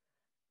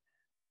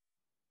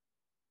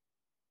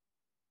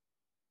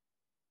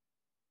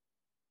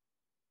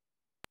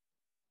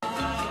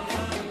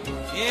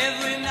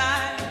 Every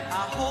night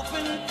I hope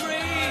and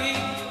pray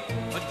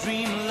a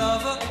dream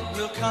lover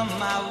will come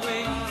my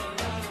way,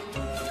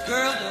 a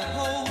girl to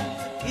hold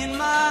in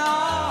my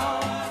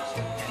arms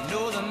and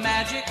know the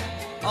magic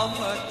of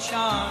her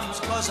charms.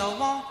 'Cause I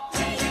want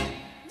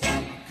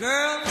a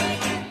girl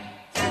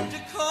to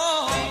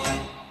call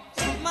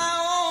my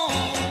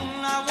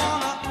own. I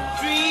want a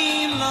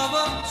dream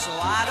lover so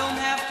I don't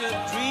have to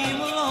dream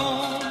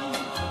alone.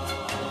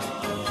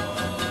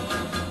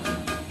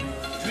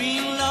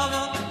 Dream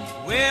lover,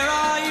 where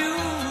are you?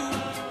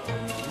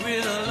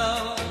 With a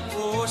love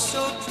oh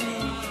so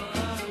true,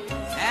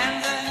 and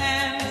the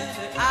hand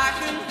that I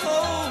can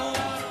hold,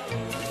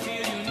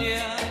 feel you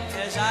near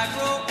as I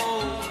grow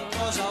old.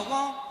 'Cause I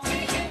want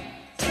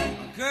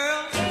a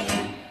girl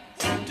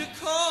to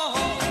call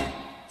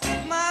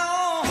my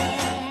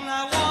own.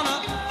 I want a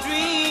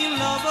dream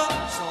lover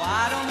so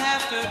I don't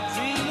have to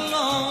dream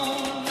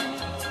alone.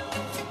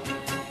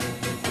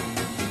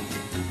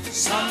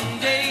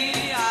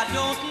 Someday I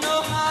don't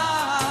know how.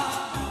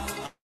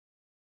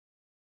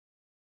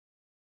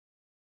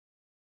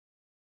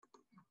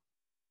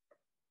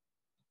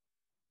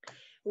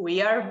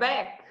 We are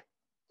back.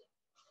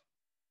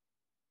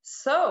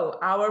 So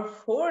our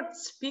fourth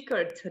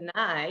speaker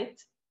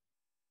tonight,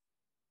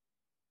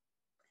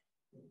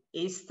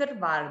 Esther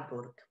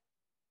Warburg.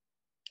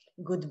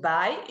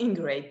 Goodbye,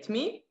 Ingrate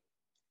Me.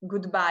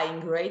 Goodbye,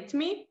 Ingrate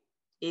Me,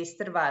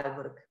 Esther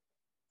Warburg.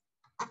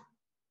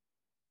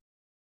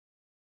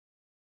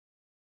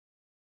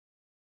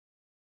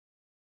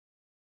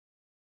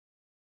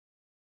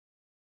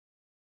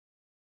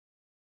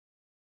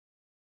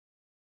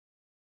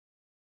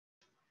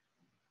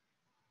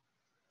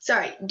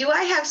 Sorry, do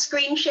I have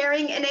screen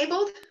sharing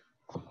enabled?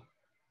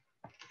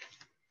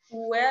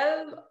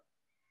 Well,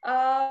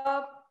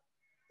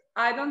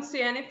 I don't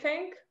see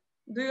anything.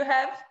 Do you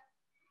have?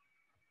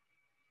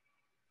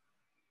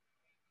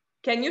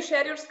 Can you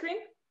share your screen?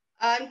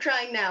 I'm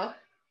trying now.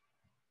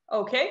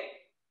 Okay.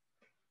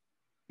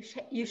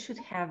 You should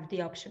have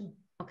the option.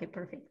 Okay,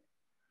 perfect.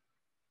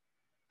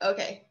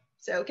 Okay,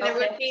 so can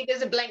everyone see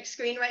there's a blank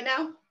screen right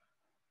now?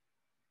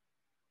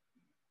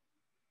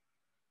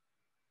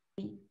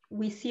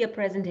 We see a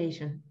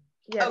presentation.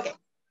 Yes. Okay,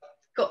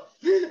 cool.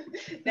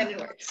 Then it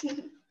works.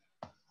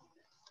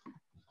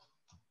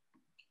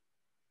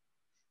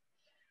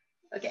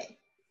 Okay.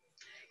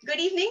 Good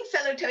evening,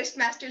 fellow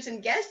Toastmasters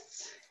and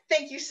guests.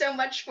 Thank you so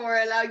much for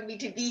allowing me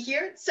to be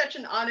here. It's such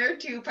an honor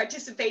to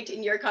participate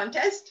in your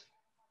contest.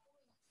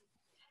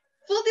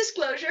 Full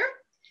disclosure,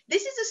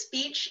 this is a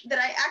speech that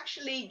I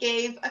actually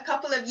gave a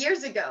couple of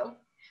years ago,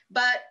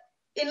 but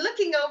in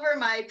looking over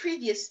my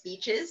previous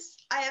speeches,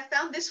 I have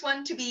found this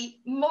one to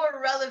be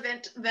more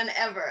relevant than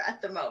ever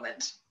at the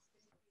moment.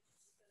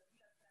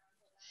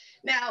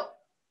 Now,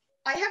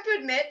 I have to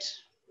admit,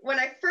 when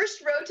I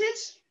first wrote it,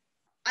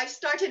 I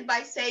started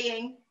by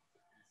saying,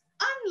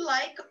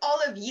 unlike all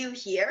of you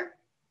here,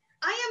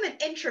 I am an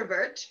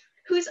introvert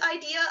whose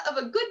idea of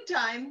a good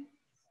time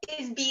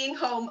is being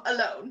home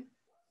alone.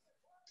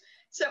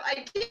 So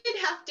I did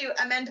have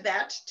to amend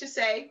that to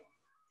say,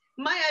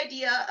 my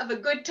idea of a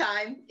good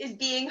time is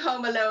being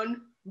home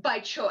alone by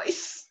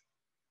choice.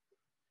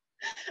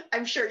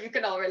 I'm sure you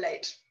can all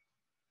relate.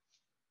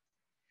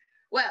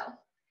 Well,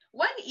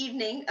 one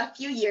evening a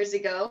few years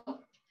ago,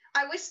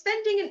 I was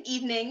spending an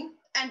evening,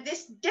 and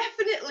this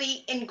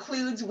definitely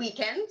includes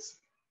weekends,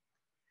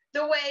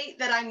 the way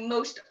that I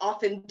most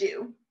often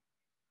do.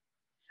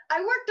 I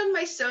worked on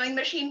my sewing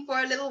machine for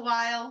a little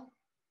while,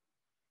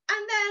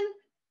 and then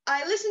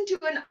I listened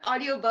to an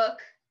audiobook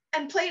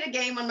and played a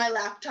game on my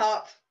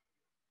laptop.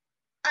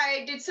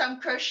 I did some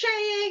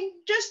crocheting,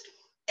 just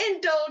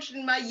indulged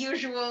in my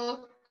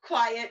usual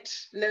quiet,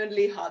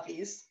 lonely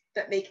hobbies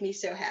that make me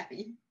so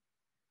happy.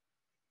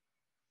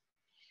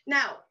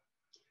 Now,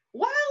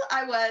 while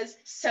I was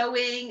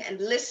sewing and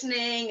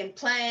listening and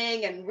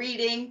playing and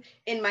reading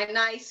in my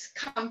nice,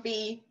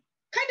 comfy,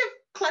 kind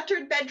of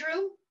cluttered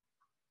bedroom,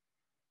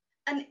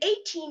 an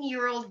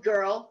 18-year-old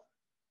girl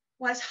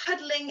was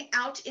huddling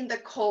out in the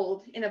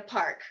cold in a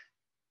park.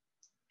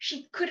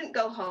 She couldn't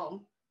go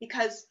home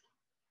because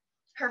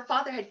her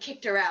father had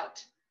kicked her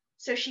out,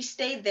 so she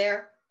stayed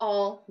there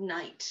all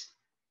night.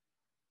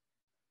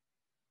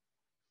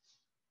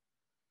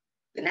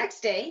 The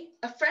next day,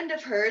 a friend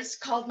of hers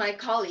called my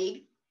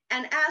colleague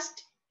and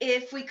asked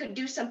if we could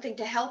do something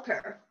to help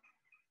her.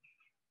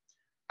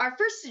 Our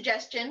first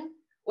suggestion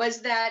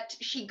was that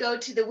she go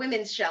to the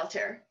women's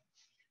shelter,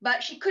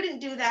 but she couldn't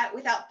do that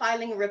without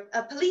filing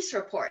a police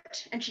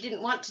report, and she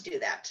didn't want to do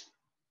that.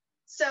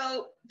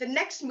 So the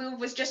next move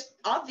was just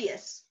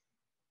obvious.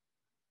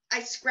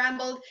 I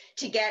scrambled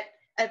to get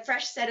a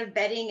fresh set of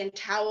bedding and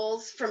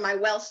towels from my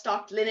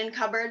well-stocked linen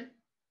cupboard.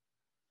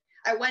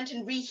 I went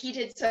and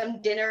reheated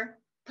some dinner,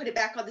 put it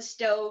back on the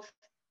stove,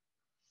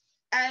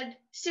 and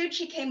soon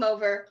she came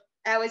over.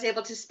 I was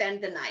able to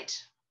spend the night.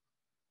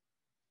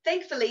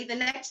 Thankfully, the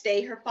next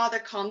day, her father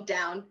calmed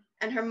down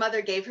and her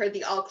mother gave her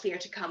the all clear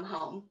to come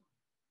home.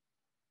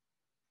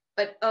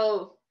 But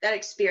oh, that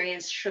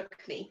experience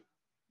shook me.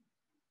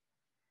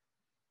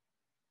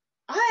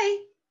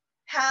 I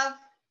have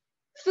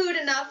food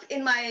enough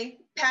in my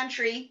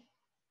pantry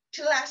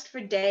to last for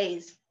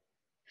days.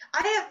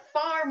 I have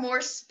far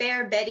more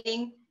spare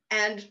bedding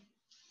and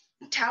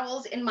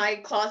towels in my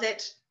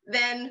closet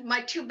than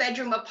my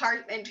 2-bedroom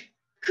apartment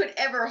could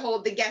ever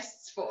hold the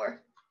guests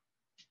for.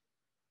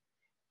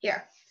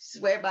 Here, this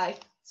is where my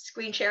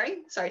screen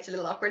sharing. Sorry, it's a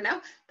little awkward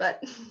now,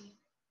 but.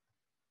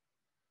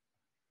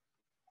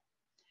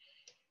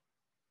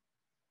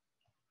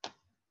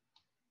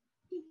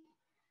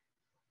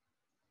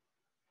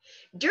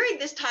 During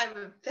this time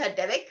of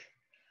pandemic,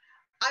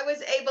 I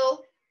was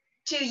able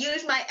to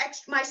use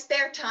my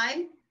spare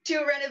time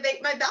to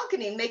renovate my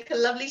balcony and make a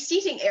lovely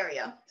seating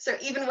area. So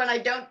even when I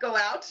don't go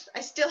out,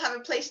 I still have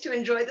a place to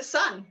enjoy the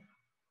sun.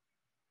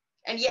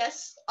 And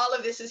yes, all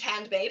of this is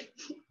handmade.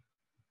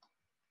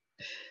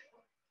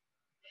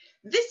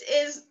 This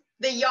is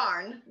the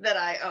yarn that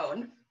I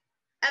own.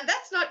 And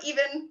that's not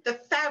even the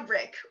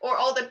fabric or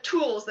all the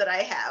tools that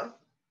I have.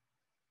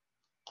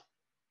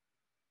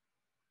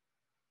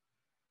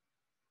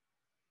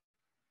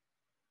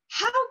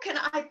 How can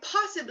I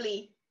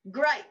possibly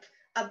gripe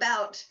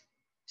about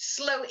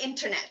slow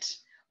internet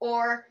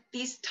or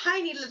these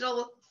tiny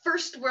little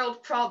first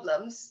world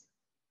problems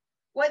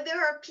when there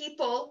are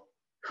people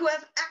who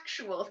have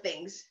actual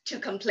things to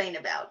complain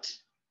about?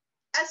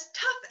 As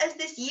tough as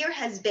this year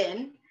has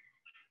been,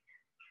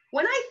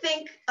 when I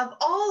think of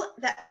all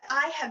that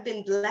I have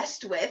been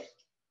blessed with,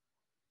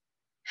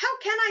 how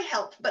can I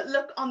help but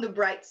look on the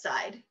bright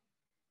side?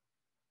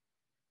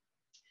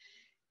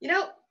 You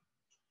know,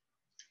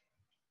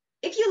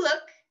 if you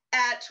look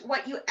at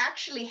what you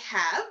actually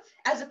have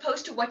as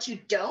opposed to what you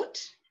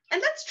don't,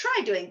 and let's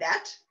try doing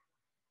that.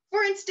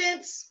 For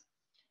instance,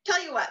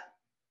 tell you what,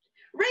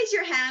 raise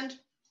your hand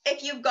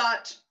if you've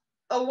got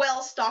a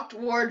well-stocked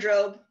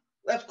wardrobe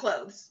of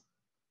clothes.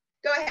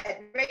 Go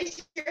ahead,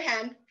 raise your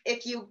hand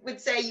if you would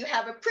say you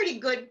have a pretty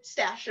good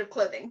stash of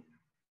clothing.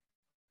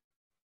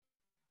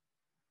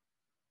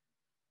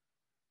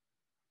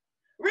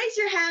 Raise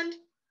your hand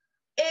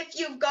if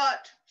you've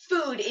got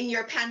food in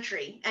your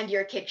pantry and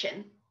your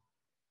kitchen.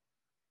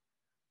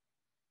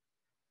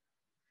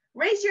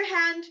 Raise your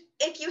hand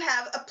if you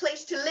have a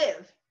place to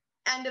live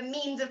and a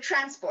means of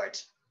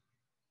transport.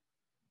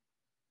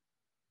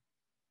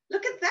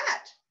 Look at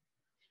that.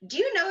 Do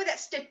you know that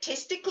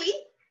statistically,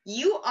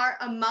 you are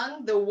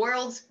among the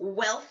world's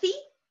wealthy?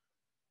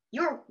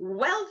 You're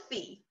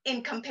wealthy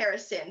in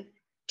comparison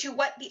to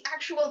what the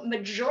actual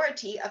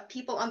majority of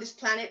people on this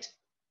planet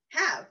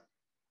have.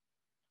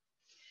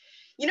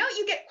 You know,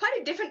 you get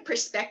quite a different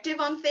perspective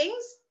on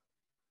things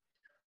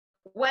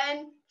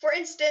when, for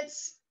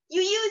instance,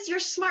 you use your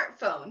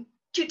smartphone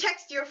to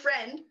text your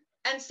friend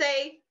and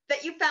say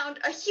that you found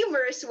a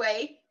humorous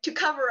way to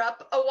cover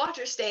up a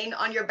water stain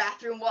on your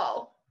bathroom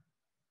wall.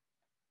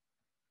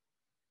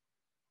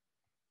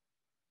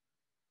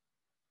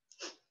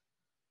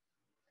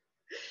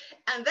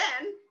 And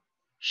then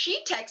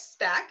she texts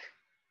back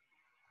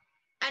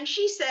and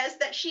she says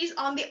that she's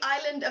on the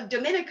island of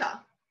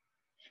Dominica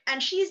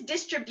and she's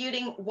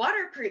distributing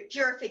water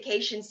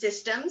purification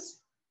systems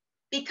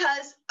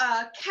because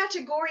a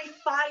Category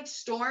 5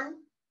 storm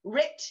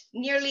ripped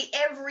nearly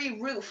every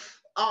roof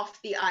off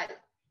the island.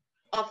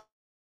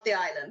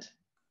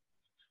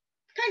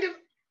 Kind of,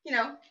 you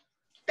know,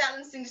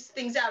 balancing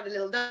things out a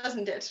little,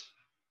 doesn't it?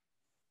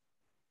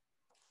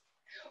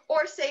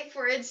 Or say,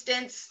 for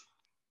instance,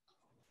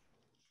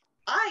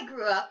 I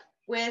grew up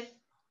with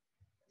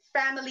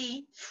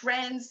family,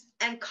 friends,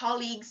 and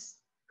colleagues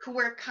who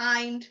were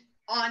kind,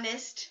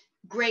 honest,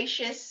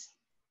 gracious.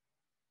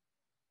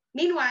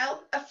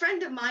 Meanwhile, a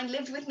friend of mine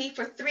lived with me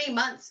for 3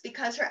 months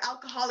because her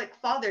alcoholic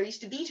father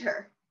used to beat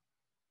her.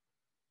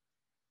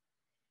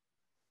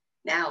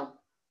 Now,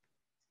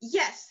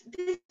 yes,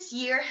 this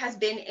year has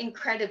been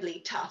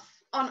incredibly tough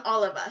on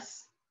all of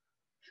us.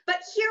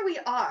 But here we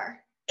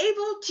are,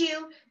 able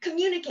to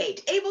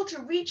communicate, able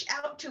to reach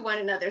out to one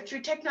another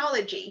through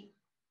technology.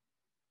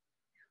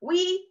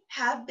 We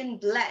have been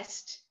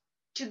blessed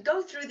to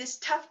go through this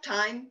tough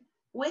time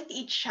with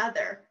each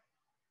other.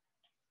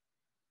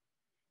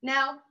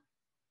 Now,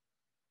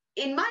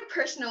 in my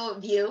personal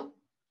view,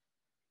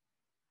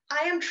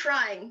 I'm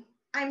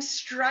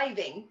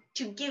striving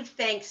to give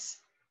thanks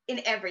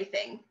in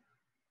everything.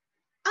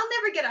 I'll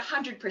never get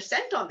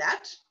 100% on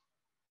that,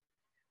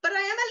 but I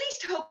am at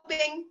least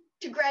hoping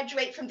to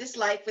graduate from this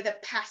life with a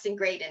passing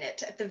grade in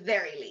it, at the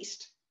very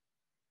least.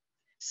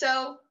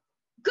 So,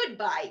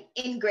 goodbye,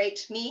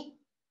 ingrate me.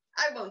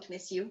 I won't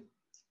miss you.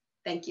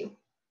 Thank you.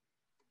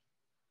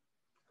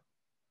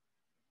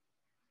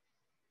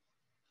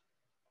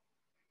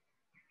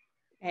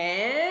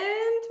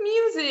 And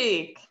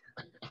music.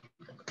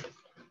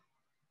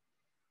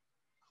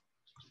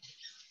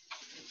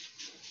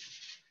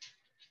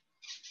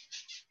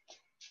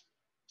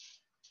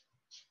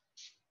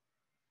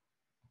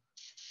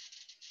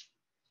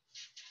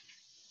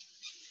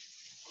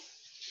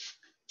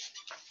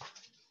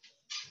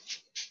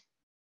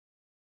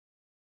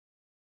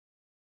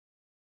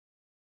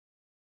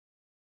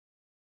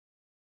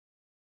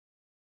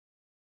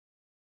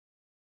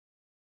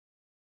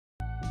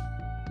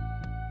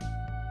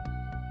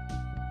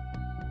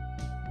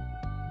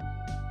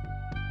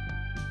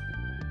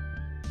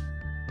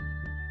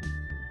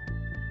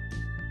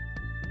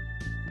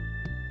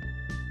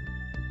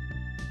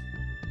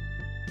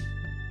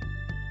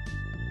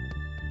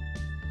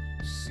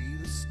 See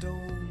the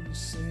stone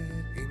set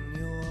in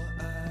your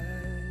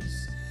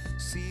eyes,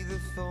 see the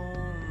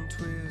thorn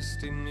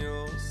twist in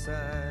your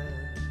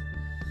side.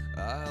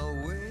 I'll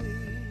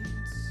wait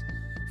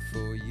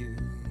for you.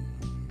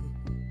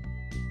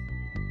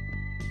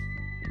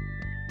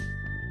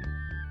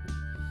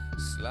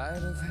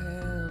 Sleight of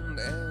hand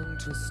and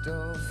twist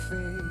of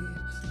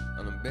fate,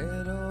 on a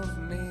bed of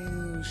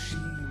nails she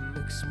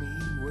makes me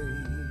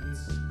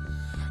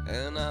wait,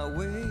 and I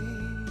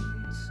wait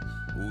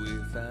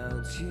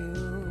without you,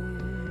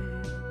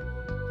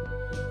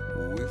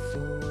 with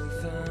or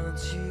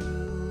without you,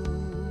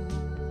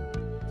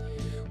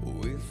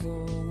 with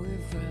or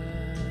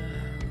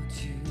without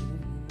you.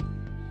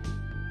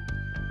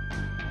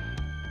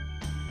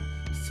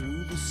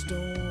 Through the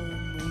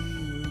storm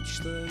we reach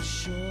the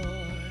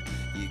shore.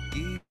 You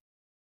give.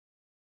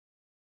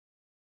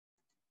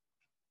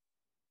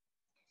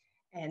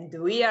 And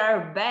we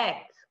are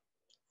back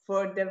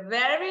for the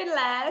very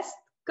last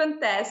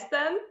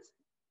contestant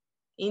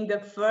in the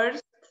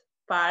first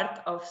part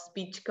of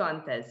speech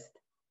contest.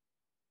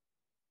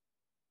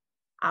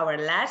 Our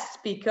last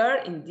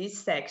speaker in this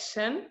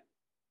section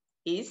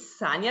is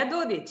Sanja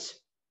Dudic.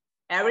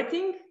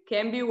 Everything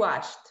can be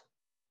washed.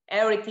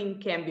 Everything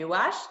can be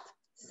washed,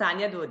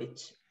 Sanja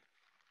Dudic.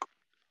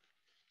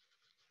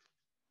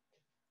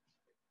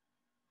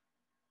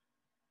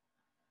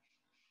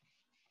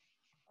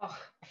 Oh.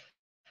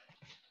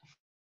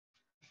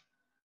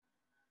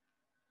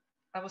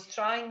 I was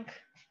trying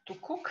to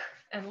cook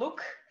and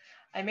look,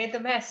 I made a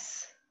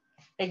mess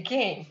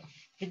again.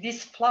 with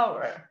this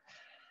flower.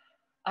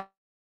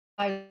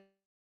 I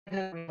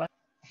don't know.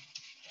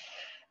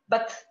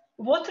 But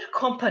water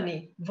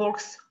company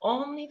works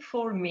only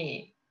for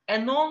me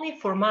and only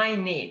for my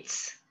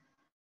needs.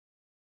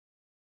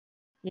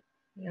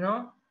 You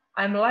know,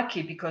 I'm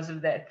lucky because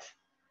of that.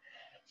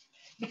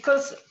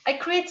 Because I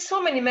create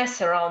so many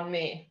mess around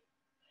me,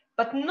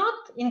 but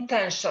not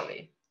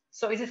intentionally.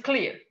 So is it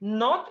clear?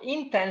 Not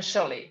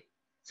intentionally.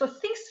 So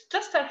things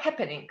just are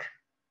happening.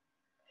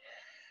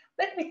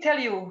 Let me tell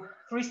you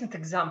a recent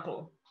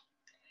example.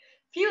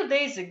 A few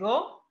days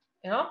ago,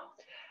 you know,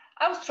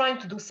 I was trying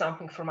to do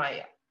something for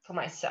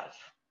myself.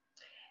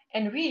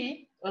 And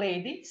we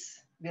ladies,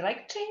 we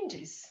like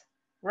changes,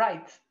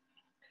 right?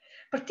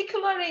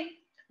 Particularly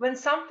when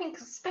something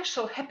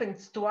special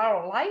happens to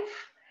our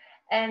life,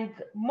 and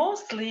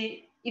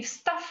mostly if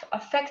stuff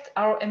affects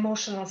our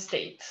emotional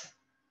state.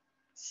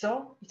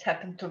 So it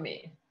happened to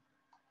me.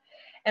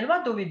 And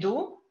what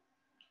do?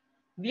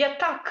 We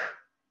attack.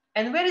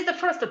 And where is the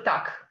first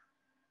attack?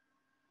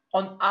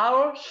 On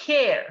our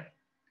hair.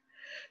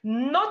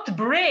 Not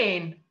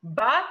brain,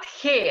 but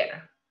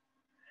hair.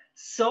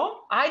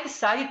 So I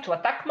decided to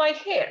attack my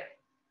hair.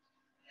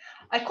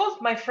 I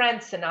called my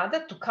friend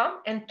Senada to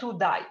come and to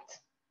diet.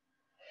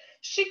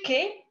 She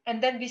came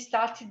and then we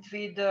started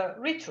with the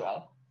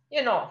ritual.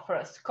 You know,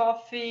 first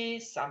coffee,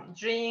 some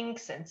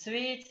drinks and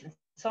sweets and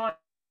so on.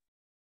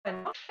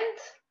 And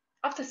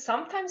after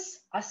sometimes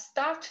I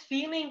start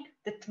feeling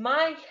that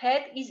my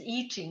head is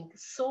itching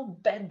so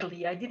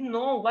badly. I didn't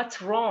know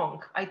what's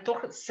wrong. I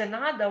told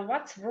Senada,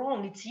 what's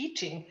wrong? It's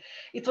itching.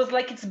 It was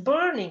like it's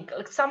burning,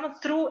 like someone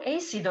threw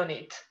acid on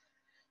it.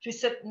 She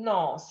said,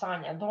 no,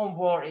 Sanya, don't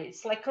worry.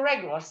 It's like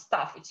regular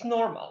stuff. It's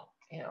normal,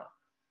 you know.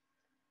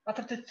 But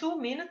after 2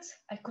 minutes,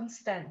 I couldn't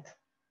stand.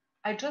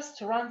 I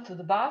just ran to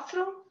the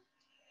bathroom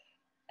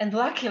and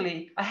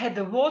luckily I had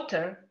the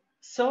water,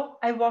 so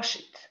I washed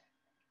it.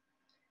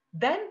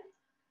 Then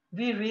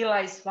we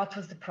realized what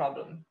was the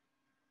problem.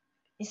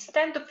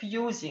 Instead of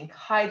using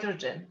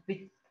hydrogen with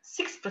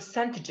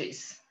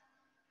 6%,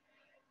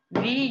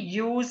 we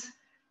use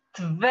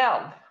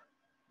 12.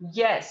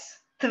 Yes,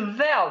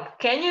 12.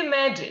 Can you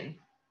imagine?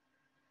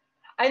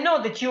 I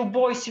know that you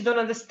boys, you don't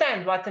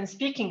understand what I'm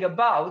speaking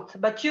about,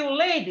 but you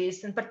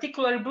ladies, and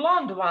particularly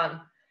blonde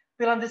one,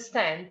 will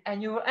understand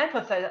and you will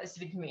empathize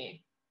with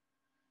me.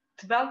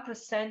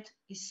 12%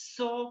 is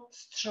so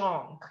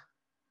strong.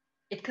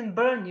 It can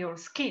burn your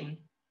skin.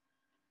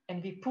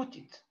 And we put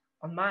it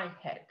on my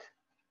head.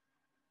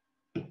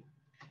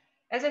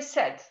 As I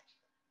said,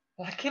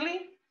 luckily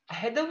I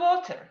had the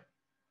water.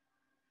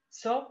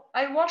 So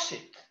I wash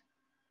it.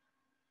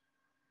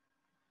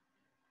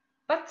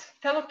 But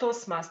fellow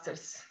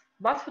Toastmasters,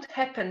 what would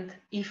happen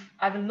if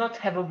I will not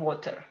have a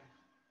water?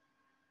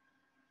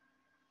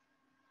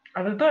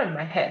 I will burn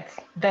my head,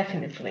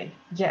 definitely,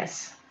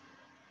 yes.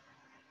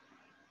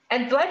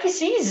 And life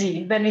is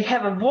easy when we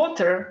have a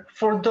water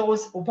for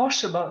those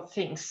washable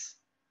things,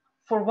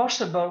 for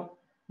washable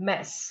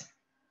mess.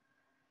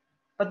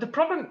 But the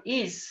problem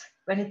is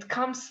when it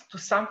comes to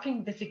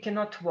something that we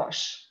cannot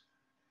wash.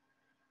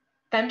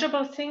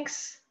 Tangible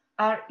things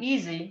are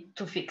easy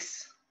to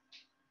fix,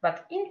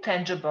 but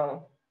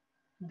intangible,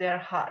 they're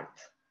hard.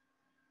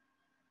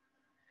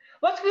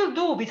 What we'll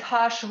do with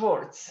harsh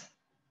words,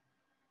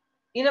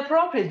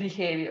 inappropriate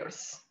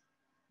behaviors,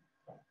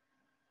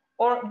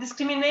 or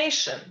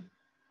discrimination,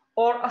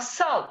 or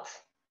assault,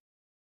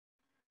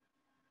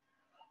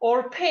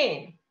 or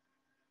pain,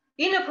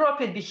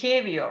 inappropriate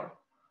behavior,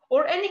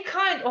 or any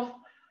kind of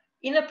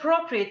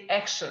inappropriate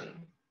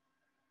action,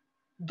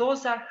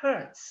 those are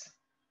hurts.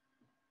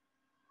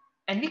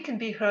 And we can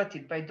be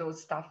hurted by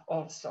those stuff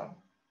also.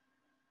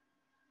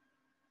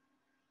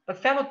 But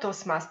fellow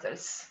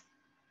Toastmasters,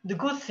 the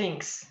good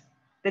things,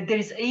 that there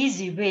is an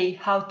easy way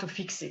how to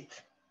fix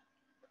it,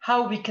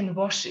 how we can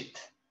wash it,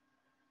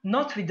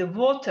 not with the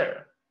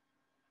water,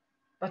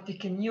 but we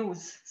can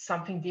use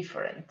something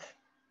different.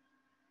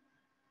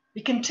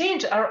 We can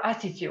change our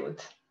attitude,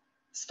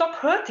 stop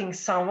hurting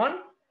someone,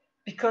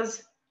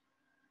 because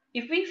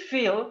if we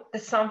feel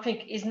that something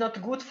is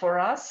not good for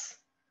us,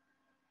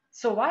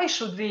 so why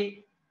should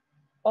we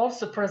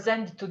also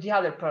present it to the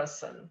other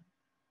person?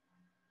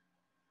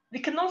 We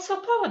can also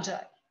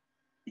apologize.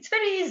 It's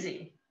very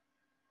easy.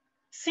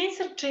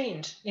 Sincere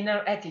change in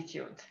our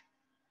attitude.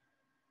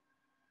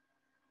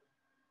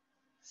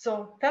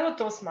 So, fellow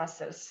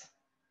Toastmasters,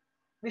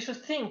 we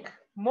should think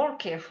more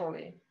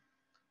carefully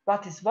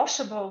what is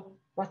washable,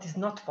 what is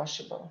not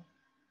washable,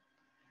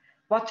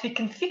 what we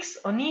can fix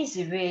on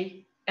easy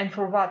way, and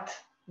for what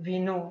we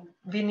know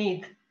we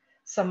need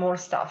some more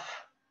stuff.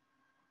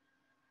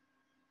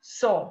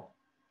 So,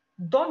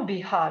 don't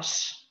be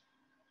harsh,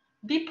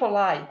 be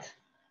polite,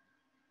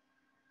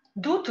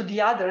 do to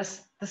the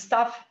others the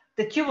stuff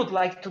that you would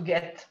like to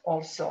get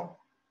also.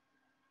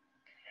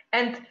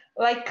 And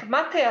like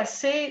Matea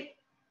said,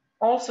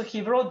 also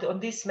he wrote on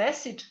this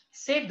message,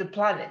 save the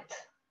planet.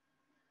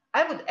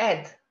 I would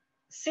add,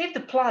 save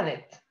the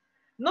planet,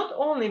 not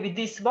only with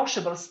this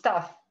washable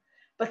stuff,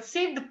 but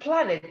save the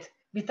planet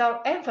with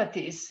our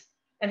empathies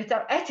and with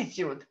our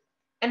attitude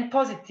and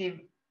positive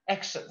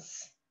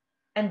actions.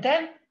 And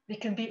then we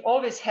can be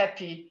always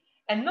happy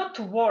and not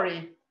to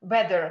worry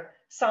whether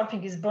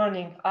something is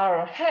burning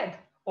our head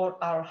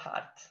or our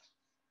heart.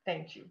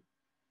 Thank you.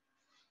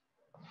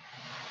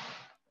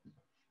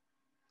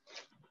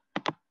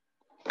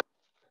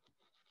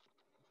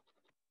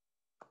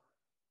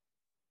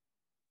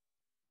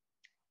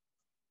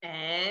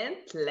 And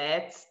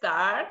let's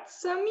start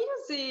some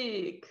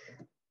music.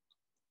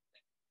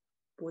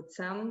 Put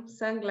some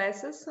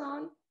sunglasses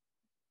on.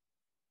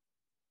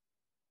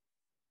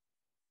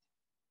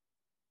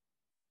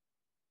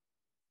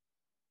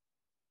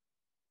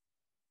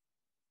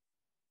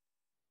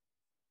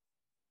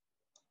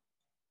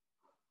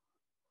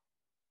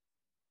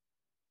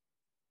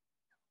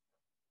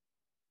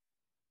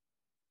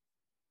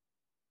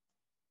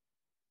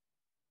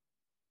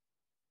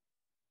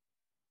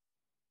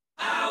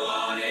 I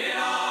want it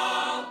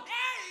all.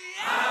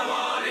 I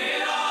want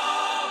it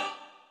all.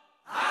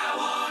 I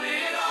want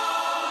it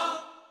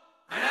all.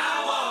 And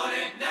I want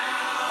it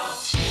now.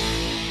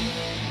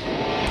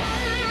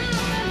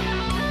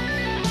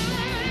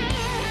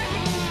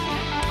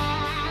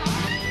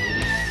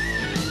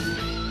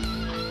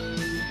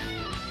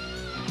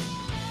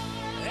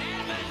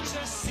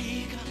 Adventure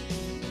seeker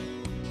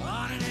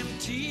on an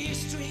empty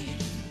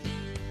street.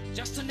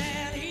 Just an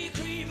alley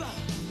creeper.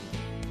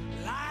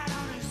 Light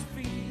on his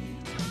feet.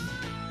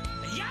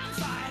 A young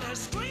fighter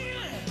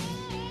screaming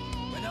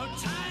with no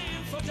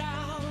time for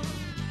down.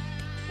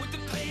 With the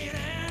pain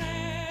and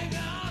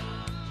anger,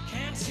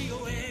 can't see a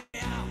way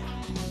out.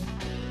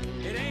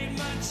 It ain't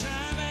much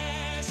I'm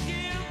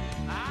asking.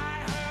 I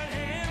heard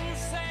him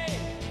say,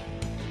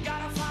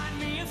 gotta find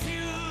me a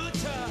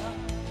future.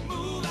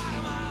 Move out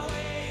of my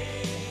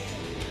way.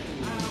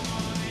 I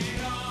want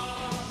it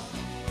all.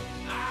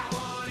 I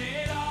want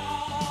it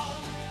all.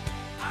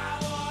 I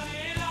want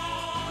it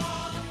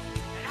all.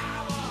 And I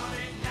want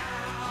it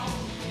now.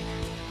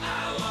 I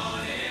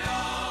want it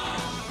all.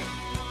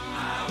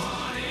 I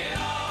want it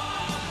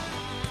all.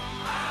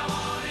 I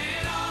want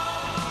it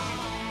all.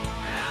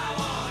 And I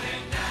want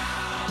it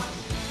now.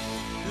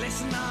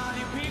 Listen, all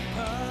you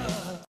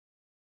people.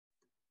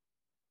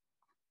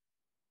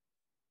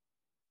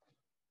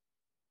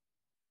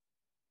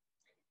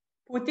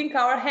 Putting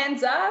our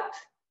hands up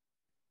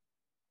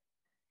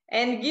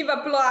and give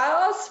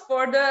applause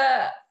for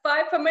the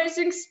 5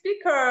 amazing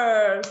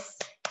speakers.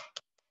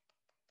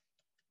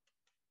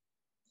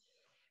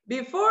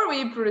 Before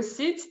we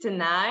proceed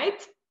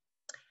tonight,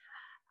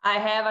 I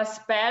have a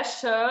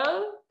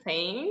special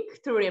thing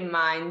to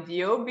remind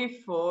you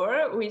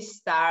before we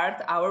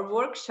start our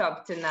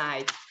workshop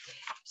tonight.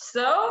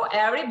 So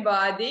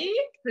everybody,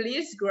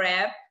 please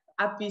grab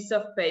a piece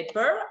of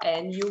paper,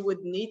 and you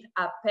would need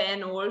a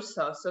pen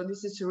also. So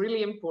this is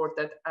really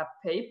important, a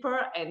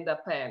paper and a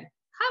pen.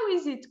 How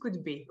easy it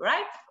could be,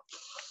 right?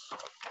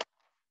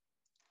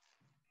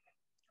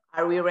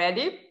 Are we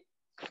ready?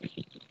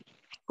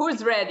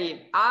 Who's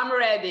ready? I'm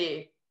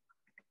ready.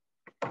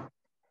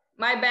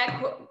 My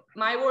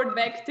word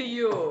back to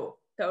you,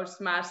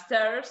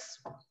 Toastmasters,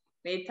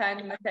 Nita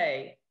and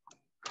Matei.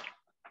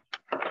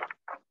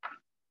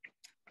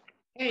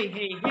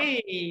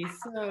 Hey.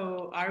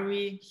 So are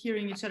we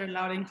hearing each other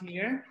loud and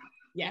clear?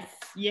 Yes,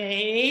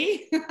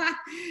 yay.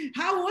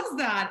 How was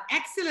that?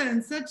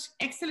 Excellent, such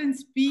excellent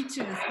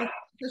speeches,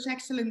 such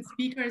excellent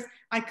speakers.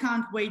 I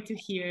can't wait to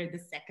hear the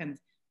second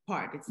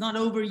part. It's not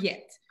over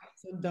yet.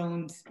 So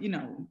don't,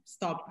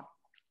 stop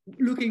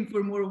looking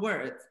for more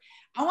words.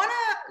 I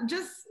wanna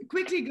just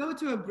quickly go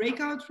to a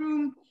breakout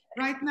room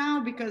right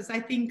now because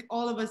I think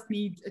all of us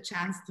need a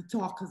chance to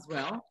talk as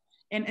well.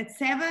 And at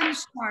 7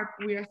 sharp,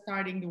 we are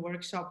starting the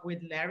workshop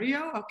with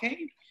Lario,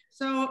 okay?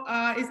 So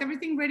is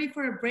everything ready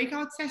for a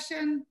breakout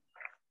session?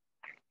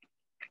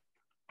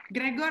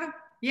 Gregor,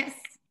 yes?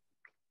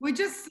 We're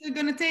just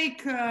gonna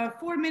take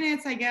 4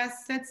 minutes, I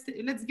guess.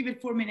 Let's give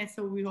it 4 minutes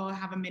so we all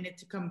have a minute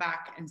to come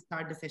back and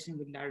start the session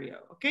with Lario,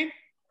 okay?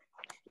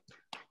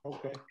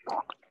 Okay.